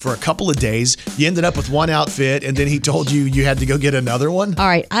him for a couple of days. You ended up with one outfit, and then he told you had to go get another one? All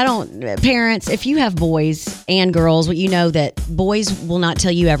right. Parents, if you have boys and girls, you know that boys will not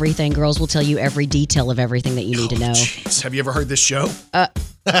tell you everything. Girls will tell you every detail of everything that you need to know. Jeez. Have you ever heard this show?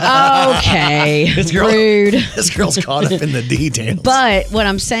 Okay. Rude. This girl's caught up in the details. But what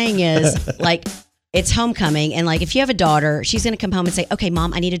I'm saying is, like, it's homecoming, and like if you have a daughter, she's going to come home and say, okay,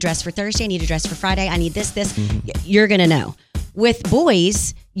 Mom, I need a dress for Thursday, I need a dress for Friday, I need this. You're going to know. With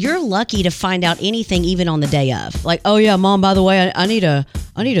boys, you're lucky to find out anything even on the day of. Like, oh yeah, Mom, by the way, I need a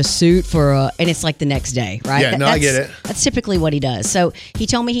suit for and it's like the next day, right? Yeah, I get it. That's typically what he does. So he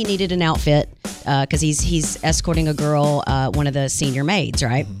told me he needed an outfit because he's escorting a girl, one of the senior maids,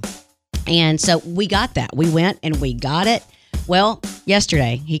 right? And so we got that. We went and we got it. Well,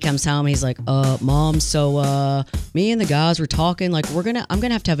 yesterday he comes home. He's like, Mom, so me and the guys were talking. Like, I'm gonna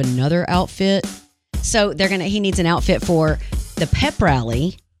have to have another outfit. So he needs an outfit for the pep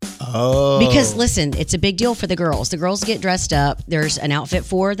rally. Oh. Because listen, it's a big deal for the girls. The girls get dressed up. There's an outfit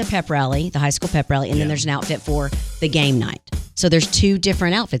for the pep rally, the high school pep rally, and then there's an outfit for the game night. So there's two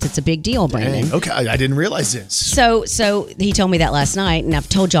different outfits. It's a big deal, Brandon. Dang. Okay, I didn't realize this. So he told me that last night, and I've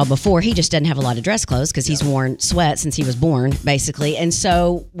told y'all before, he just doesn't have a lot of dress clothes because he's worn sweats since he was born, basically. And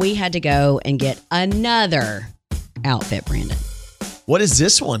so we had to go and get another outfit, Brandon. What is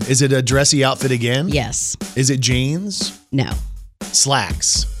this one? Is it a dressy outfit again? Yes. Is it jeans? No.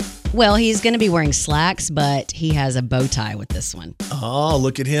 Slacks. Well, he's going to be wearing slacks, but he has a bow tie with this one. Oh,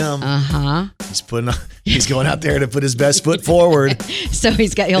 look at him. Uh-huh. He's going out there to put his best foot forward. So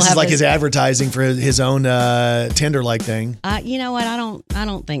this is like his advertising for his own Tinder-like thing. You know what? I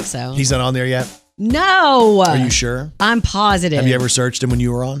don't think so. He's not on there yet? No. Are you sure? I'm positive. Have you ever searched him when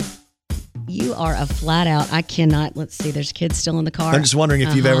you were on? You are a flat out. I cannot. Let's see. There's kids still in the car. I'm just wondering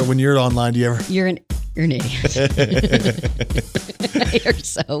if you've ever, when you're online, do you ever? You're an idiot. You're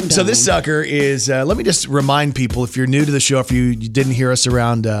so dumb. So this sucker is, let me just remind people, if you're new to the show, if you didn't hear us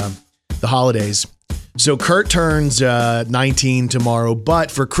around the holidays. So Kurt turns 19 tomorrow,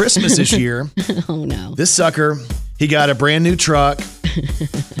 but for Christmas this year, oh no, this sucker, he got a brand new truck.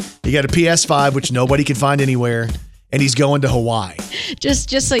 He got a PS5, which nobody can find anywhere. And he's going to Hawaii. Just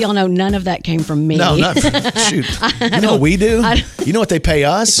so y'all know, none of that came from me. No, not shoot. You know what we do? You know what they pay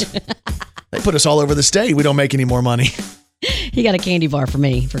us? They put us all over the state. We don't make any more money. He got a candy bar for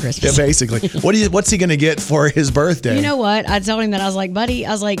me for Christmas. Yeah, basically. What's he going to get for his birthday? You know what? I told him that. I was like, buddy,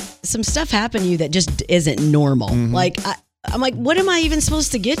 some stuff happened to you that just isn't normal. Mm-hmm. Like, I'm like, what am I even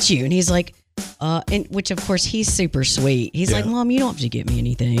supposed to get you? And he's like, and which of course he's super sweet. He's like, Mom, you don't have to get me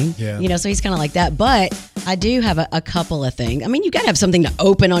anything. Yeah. You know, so he's kind of like that. But I do have a couple of things. I mean, you got to have something to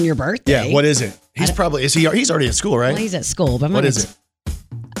open on your birthday. Yeah. What is it? He's already at school, right? Well, he's at school, but what is it?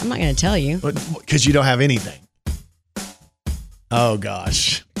 I'm not going to tell you. Because you don't have anything. Oh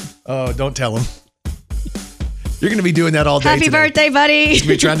gosh. Oh, don't tell him. You're going to be doing that all day. Happy birthday, buddy. He's going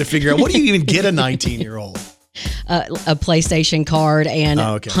to be trying to figure out, what do you even get a 19-year-old? A PlayStation card and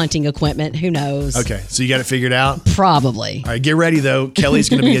hunting equipment. Who knows? Okay, so you got it figured out? Probably. All right, get ready, though. Kelly's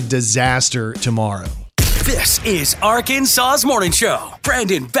going to be a disaster tomorrow. This is Arkansas's Morning Show.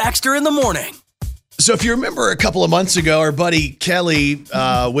 Brandon Baxter in the morning. So if you remember a couple of months ago, our buddy Kelly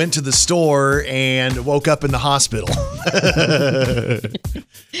went to the store and woke up in the hospital.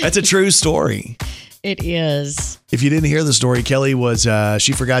 That's a true story. It is. If you didn't hear the story, Kelly was,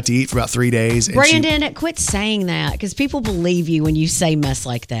 she forgot to eat for about 3 days. And Brandon, quit saying that because people believe you when you say mess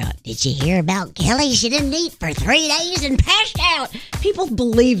like that. Did you hear about Kelly? She didn't eat for 3 days and passed out. People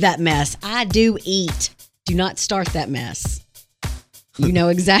believe that mess. I do eat. Do not start that mess. You know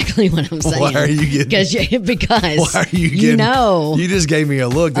exactly what I'm saying. Why are you getting? Because why are you getting? You know. You just gave me a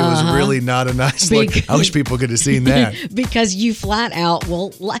look that was really not a nice look. I wish people could have seen that. Because you flat out,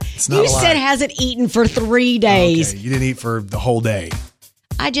 it's not you said hasn't eaten for 3 days. Okay, you didn't eat for the whole day.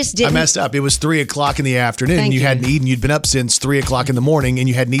 I just didn't. I messed up. It was 3:00 in the afternoon. And you hadn't eaten. You'd been up since 3:00 in the morning, and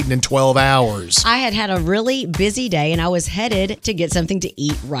you hadn't eaten in 12 hours. I had a really busy day, and I was headed to get something to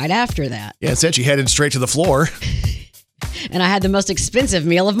eat right after that. Yeah, it said you headed straight to the floor. And I had the most expensive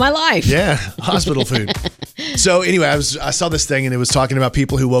meal of my life. Yeah, hospital food. So anyway, I saw this thing, and it was talking about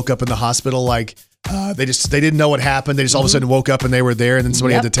people who woke up in the hospital like they didn't know what happened. They just all of a sudden woke up and they were there, and then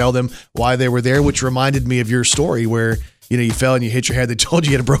somebody had to tell them why they were there, which reminded me of your story where you fell and you hit your head. They told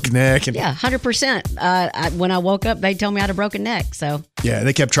you had a broken neck. And, yeah, 100%. When I woke up, they told me I had a broken neck. So yeah, and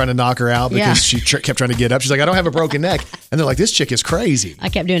they kept trying to knock her out because she kept trying to get up. She's like, I don't have a broken neck. And they're like, this chick is crazy. I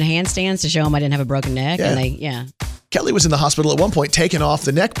kept doing handstands to show them I didn't have a broken neck. Yeah. And Kelly was in the hospital at one point taking off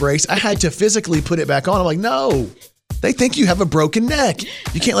the neck brace. I had to physically put it back on. I'm like, no, they think you have a broken neck.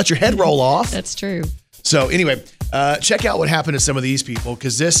 You can't let your head roll off. That's true. So anyway, check out what happened to some of these people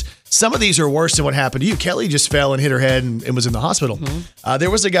because some of these are worse than what happened to you. Kelly just fell and hit her head and was in the hospital. There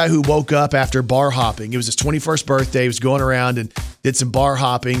was a guy who woke up after bar hopping. It was his 21st birthday. He was going around and did some bar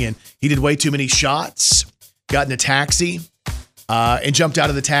hopping, and he did way too many shots, got in a taxi, and jumped out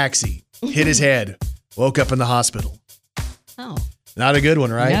of the taxi, hit his head, woke up in the hospital. Oh. Not a good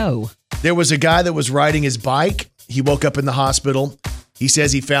one, right? No. There was a guy that was riding his bike. He woke up in the hospital. He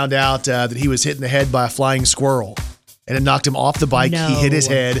says he found out that he was hit in the head by a flying squirrel and it knocked him off the bike. No. He hit his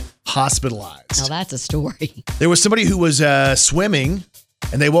head, hospitalized. Now that's a story. There was somebody who was swimming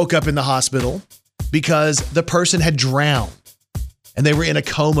and they woke up in the hospital because the person had drowned and they were in a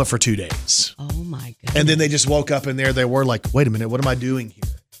coma for 2 days. Oh my goodness. And then they just woke up and there they were like, wait a minute, what am I doing here?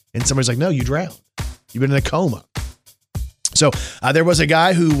 And somebody's like, no, you drowned. You've been in a coma. So there was a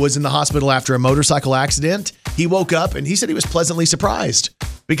guy who was in the hospital after a motorcycle accident. He woke up and he said he was pleasantly surprised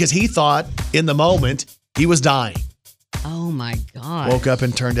because he thought in the moment he was dying. Oh my God. Woke up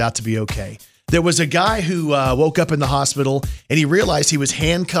and turned out to be okay. There was a guy who woke up in the hospital and he realized he was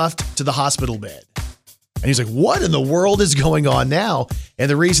handcuffed to the hospital bed. And he's like, what in the world is going on now? And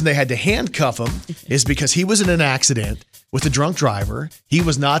the reason they had to handcuff him is because he was in an accident with a drunk driver. He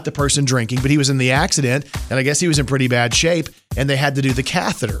was not the person drinking, but he was in the accident. And I guess he was in pretty bad shape. And they had to do the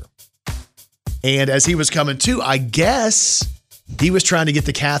catheter. And as he was coming to, I guess he was trying to get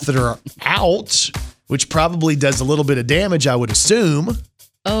the catheter out, which probably does a little bit of damage, I would assume.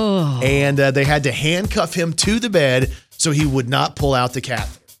 Oh. And they had to handcuff him to the bed so he would not pull out the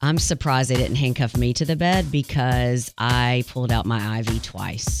catheter. I'm surprised they didn't handcuff me to the bed because I pulled out my IV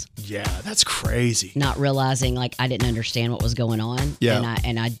twice. Yeah, that's crazy. Not realizing like I didn't understand what was going on. Yeah.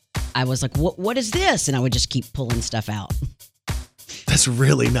 And I was like, what is this? And I would just keep pulling stuff out. That's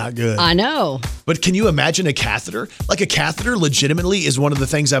really not good. I know. But can you imagine a catheter? Like a catheter legitimately is one of the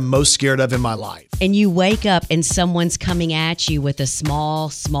things I'm most scared of in my life. And you wake up and someone's coming at you with a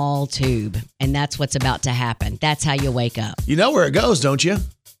small, small tube. And that's what's about to happen. That's how you wake up. You know where it goes, don't you?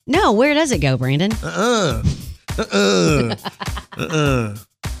 No, where does it go, Brandon? I'm just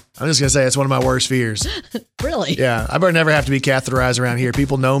going to say it's one of my worst fears. Really? Yeah. I better never have to be catheterized around here.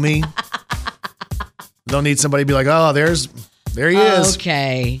 People know me. Don't need somebody to be like, oh, there he is.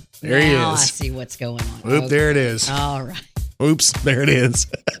 Okay. There he now is. I see what's going on. Oop, Okay. there it is. All right. Oops, there it is.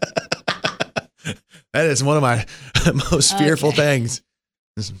 That is one of my most fearful things.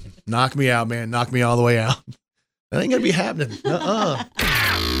 Just knock me out, man. Knock me all the way out. That ain't going to be happening.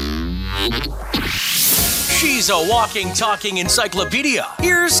 She's a walking, talking encyclopedia.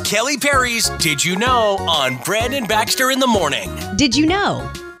 Here's Kelly Perry's Did You Know on Brandon Baxter in the Morning. Did you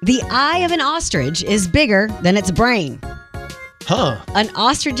know the eye of an ostrich is bigger than its brain? Huh. An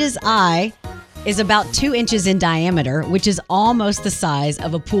ostrich's eye is about 2 inches in diameter, which is almost the size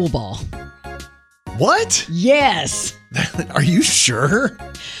of a pool ball. What? Yes. Are you sure?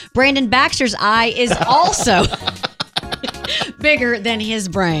 Brandon Baxter's eye is also bigger than his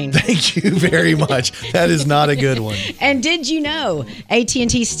brain. Thank you very much. That is not a good one. And did you know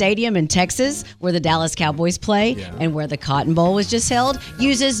AT&T Stadium in Texas, where the Dallas Cowboys play and where the Cotton Bowl was just held,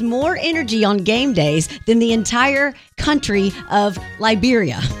 uses more energy on game days than the entire country of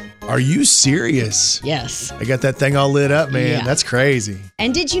Liberia? Are you serious? Yes. I got that thing all lit up, man. Yeah. That's crazy.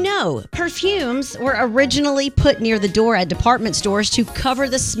 And did you know perfumes were originally put near the door at department stores to cover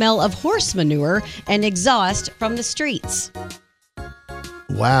the smell of horse manure and exhaust from the streets?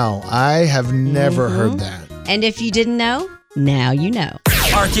 Wow. I have never heard that. And if you didn't know, now you know.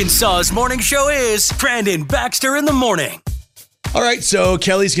 Arkansas's morning show is Brandon Baxter in the Morning. All right, so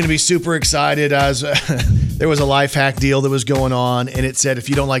Kelly's going to be super excited. There was a life hack deal that was going on, and it said if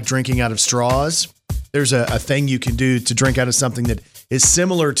you don't like drinking out of straws, there's a thing you can do to drink out of something that is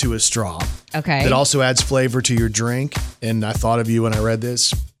similar to a straw. Okay. That also adds flavor to your drink. And I thought of you when I read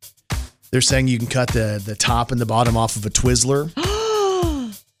this. They're saying you can cut the top and the bottom off of a Twizzler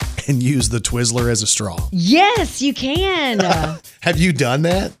and use the Twizzler as a straw. Yes, you can. Have you done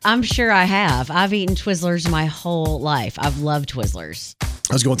that? I'm sure I have. I've eaten Twizzlers my whole life. I've loved Twizzlers.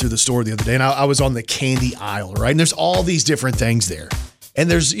 I was going through the store the other day and I was on the candy aisle, right? And there's all these different things there. And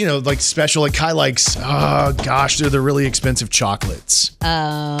there's, like special, like Kai likes, oh gosh, they're the really expensive chocolates. The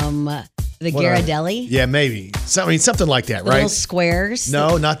What are they? Ghirardelli? Yeah, maybe. Something like that, The right? little squares?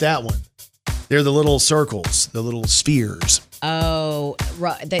 No, not that one. They're the little circles, the little spheres. Oh,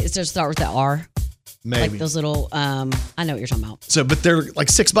 right. They just start with the R. Maybe. Like those little, I know what you're talking about. So, but they're like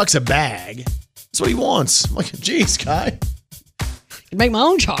 $6 a bag. That's what he wants. I'm like, geez, Kai. I make my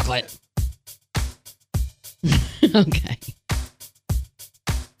own chocolate. Okay.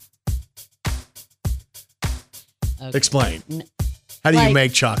 Explain. How do you Like,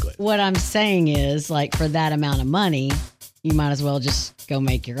 make chocolate? What I'm saying is, like, for that amount of money, you might as well just go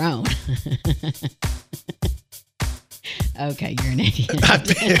make your own. Okay, you're an idiot.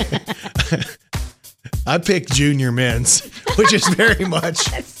 I picked Junior Mints, which is very much.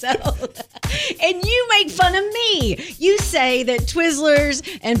 So, and you make fun of me. You say that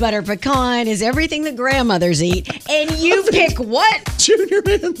Twizzlers and butter pecan is everything that grandmothers eat, and you pick what? Junior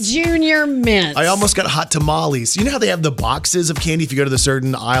Mints. Junior Mints. I almost got hot tamales. You know how they have the boxes of candy if you go to the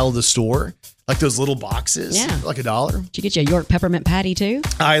certain aisle of the store? Like those little boxes? Yeah. Like $1. Did you get you a York peppermint patty too?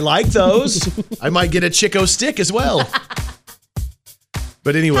 I like those. I might get a Chico stick as well.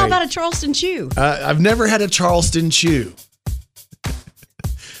 But anyway. How about a Charleston Chew? I've never had a Charleston Chew.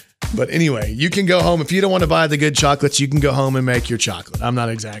 But anyway, you can go home. If you don't want to buy the good chocolates, you can go home and make your chocolate. I'm not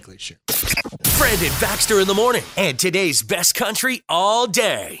exactly sure. Brandon Baxter in the morning and today's best country all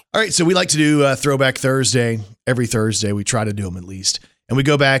day. All right, so we like to do Throwback Thursday. Every Thursday, we try to do them at least. And we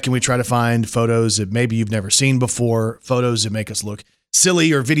go back and we try to find photos that maybe you've never seen before, photos that make us look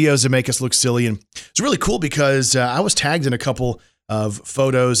silly or videos that make us look silly. And it's really cool because I was tagged in a couple of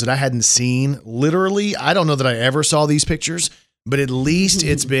photos that I hadn't seen. Literally, I don't know that I ever saw these pictures, but at least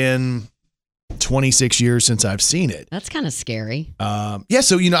it's been 26 years since I've seen it. That's kind of scary. Yeah,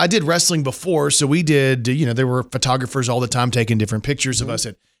 so, I did wrestling before. So we did, there were photographers all the time taking different pictures of us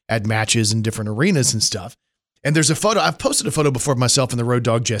at matches and different arenas and stuff. And there's a photo, I've posted a photo before of myself and the road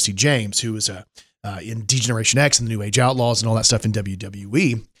dog Jesse James, who was in D-Generation X and the New Age Outlaws and all that stuff in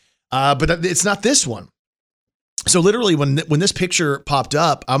WWE. But it's not this one. So literally when this picture popped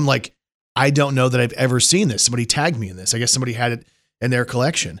up, I'm like, I don't know that I've ever seen this. Somebody tagged me in this. I guess somebody had it in their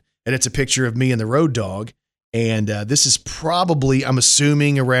collection. And it's a picture of me and the road dog. And this is probably, I'm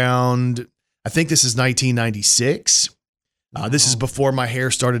assuming around, I think this is 1996. This is before my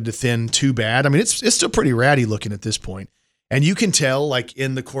hair started to thin too bad. I mean, it's still pretty ratty looking at this point. And you can tell, like,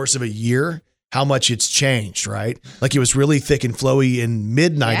 in the course of a year, how much it's changed, right? Like, it was really thick and flowy in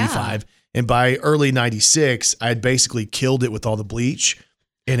mid 95. Yeah. And by early 96, I had basically killed it with all the bleach.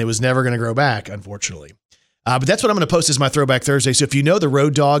 And it was never going to grow back, unfortunately. But that's what I'm going to post as my Throwback Thursday. So if you know the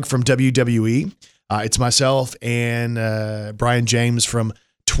road dog from WWE, it's myself and Brian James from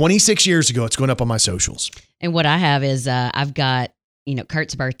 26 years ago. It's going up on my socials. And what I have is I've got,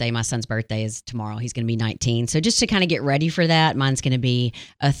 Kurt's birthday. My son's birthday is tomorrow. He's going to be 19. So just to kind of get ready for that, mine's going to be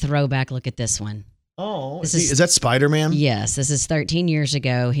a throwback look at this one. Oh, is that Spider-Man? Yes, this is 13 years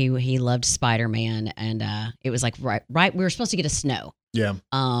ago. He loved Spider-Man, and it was like right. We were supposed to get a snow. Yeah.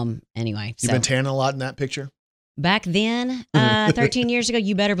 Anyway, you've been tanning a lot in that picture. Back then, 13 years ago,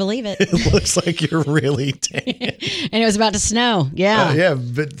 you better believe it. It looks like you're really tan. And it was about to snow. Yeah. Yeah,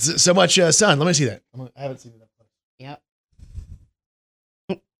 but so much sun. Let me see that. I haven't seen it up close. Yep.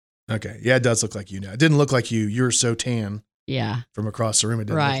 Okay. Yeah, it does look like you now. It didn't look like you. You're so tan. Yeah. From across the room. It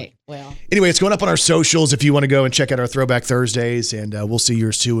didn't right. Well. Anyway, it's going up on our socials if you want to go and check out our Throwback Thursdays, and we'll see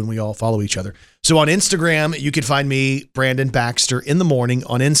yours too when we all follow each other. So on Instagram, you can find me, Brandon Baxter, in the morning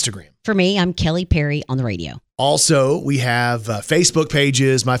on Instagram. For me, I'm Kelly Perry on the radio. Also, we have Facebook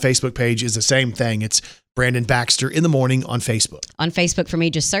pages. My Facebook page is the same thing. It's Brandon Baxter in the morning on Facebook. On Facebook for me,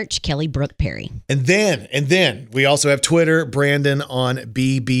 just search Kelly Brooke Perry. And then we also have Twitter, Brandon on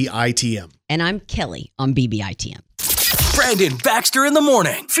BBITM. And I'm Kelly on BBITM. Brandon Baxter in the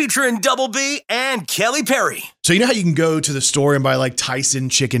morning, featuring Double B and Kelly Perry. So you know how you can go to the store and buy like Tyson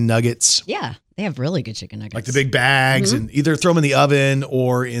chicken nuggets? Yeah, they have really good chicken nuggets. Like the big bags, and either throw them in the oven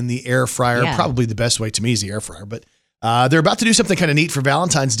or in the air fryer. Yeah. Probably the best way to me is the air fryer. But they're about to do something kind of neat for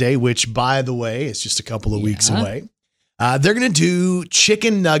Valentine's Day, which, by the way, is just a couple of weeks away. They're going to do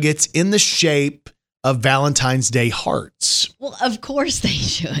chicken nuggets in the shape of Valentine's Day hearts. Well, of course they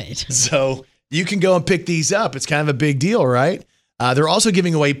should. So you can go and pick these up. It's kind of a big deal, right? They're also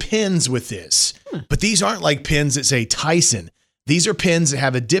giving away pins with this. But these aren't like pins that say Tyson. These are pins that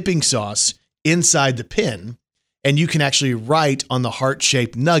have a dipping sauce inside the pin, and you can actually write on the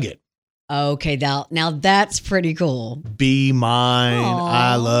heart-shaped nugget. Okay, now that's pretty cool. Be mine, Aww.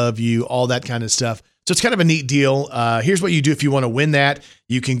 I love you, all that kind of stuff. So it's kind of a neat deal. Here's what you do if you want to win that.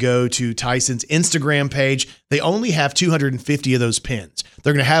 You can go to Tyson's Instagram page. They only have 250 of those pins.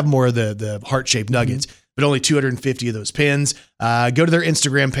 They're going to have more of the heart-shaped nuggets, but only 250 of those pins. Go to their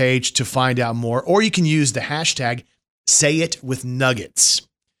Instagram page to find out more, or you can use the hashtag #SayItWithNuggets.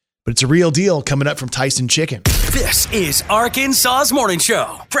 But it's a real deal coming up from Tyson Chicken. This is Arkansas's Morning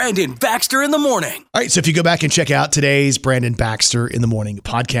Show. Brandon Baxter in the morning. All right, so if you go back and check out today's Brandon Baxter in the Morning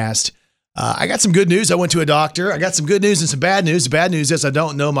podcast, I got some good news. I went to a doctor. I got some good news and some bad news. The bad news is I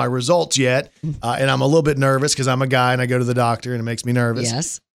don't know my results yet, and I'm a little bit nervous because I'm a guy and I go to the doctor and it makes me nervous.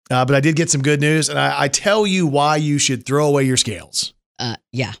 Yes. But I did get some good news, and I tell you why you should throw away your scales.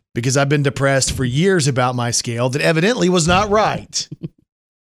 Yeah. Because I've been depressed for years about my scale that evidently was not right.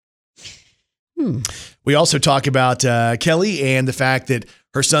 We also talk about Kelly and the fact that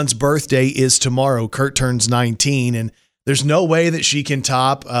her son's birthday is tomorrow. Kurt turns 19, and there's no way that she can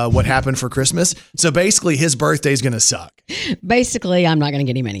top what happened for Christmas. So basically, his birthday is going to suck. Basically, I'm not going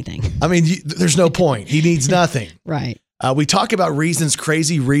to get him anything. I mean, there's no point. He needs nothing. Right. We talk about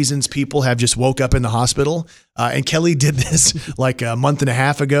crazy reasons people have just woke up in the hospital. And Kelly did this like a month and a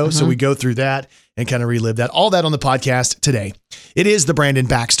half ago. So we go through that and kind of relive that. All that on the podcast today. It is the Brandon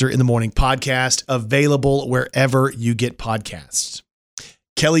Baxter in the Morning podcast, available wherever you get podcasts.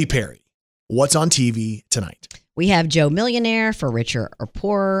 Kelly Perry, what's on TV tonight? We have Joe Millionaire for Richer or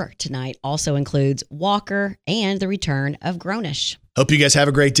Poorer. Tonight also includes Walker and the return of Grownish. Hope you guys have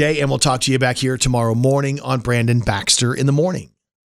a great day, and we'll talk to you back here tomorrow morning on Brandon Baxter in the Morning.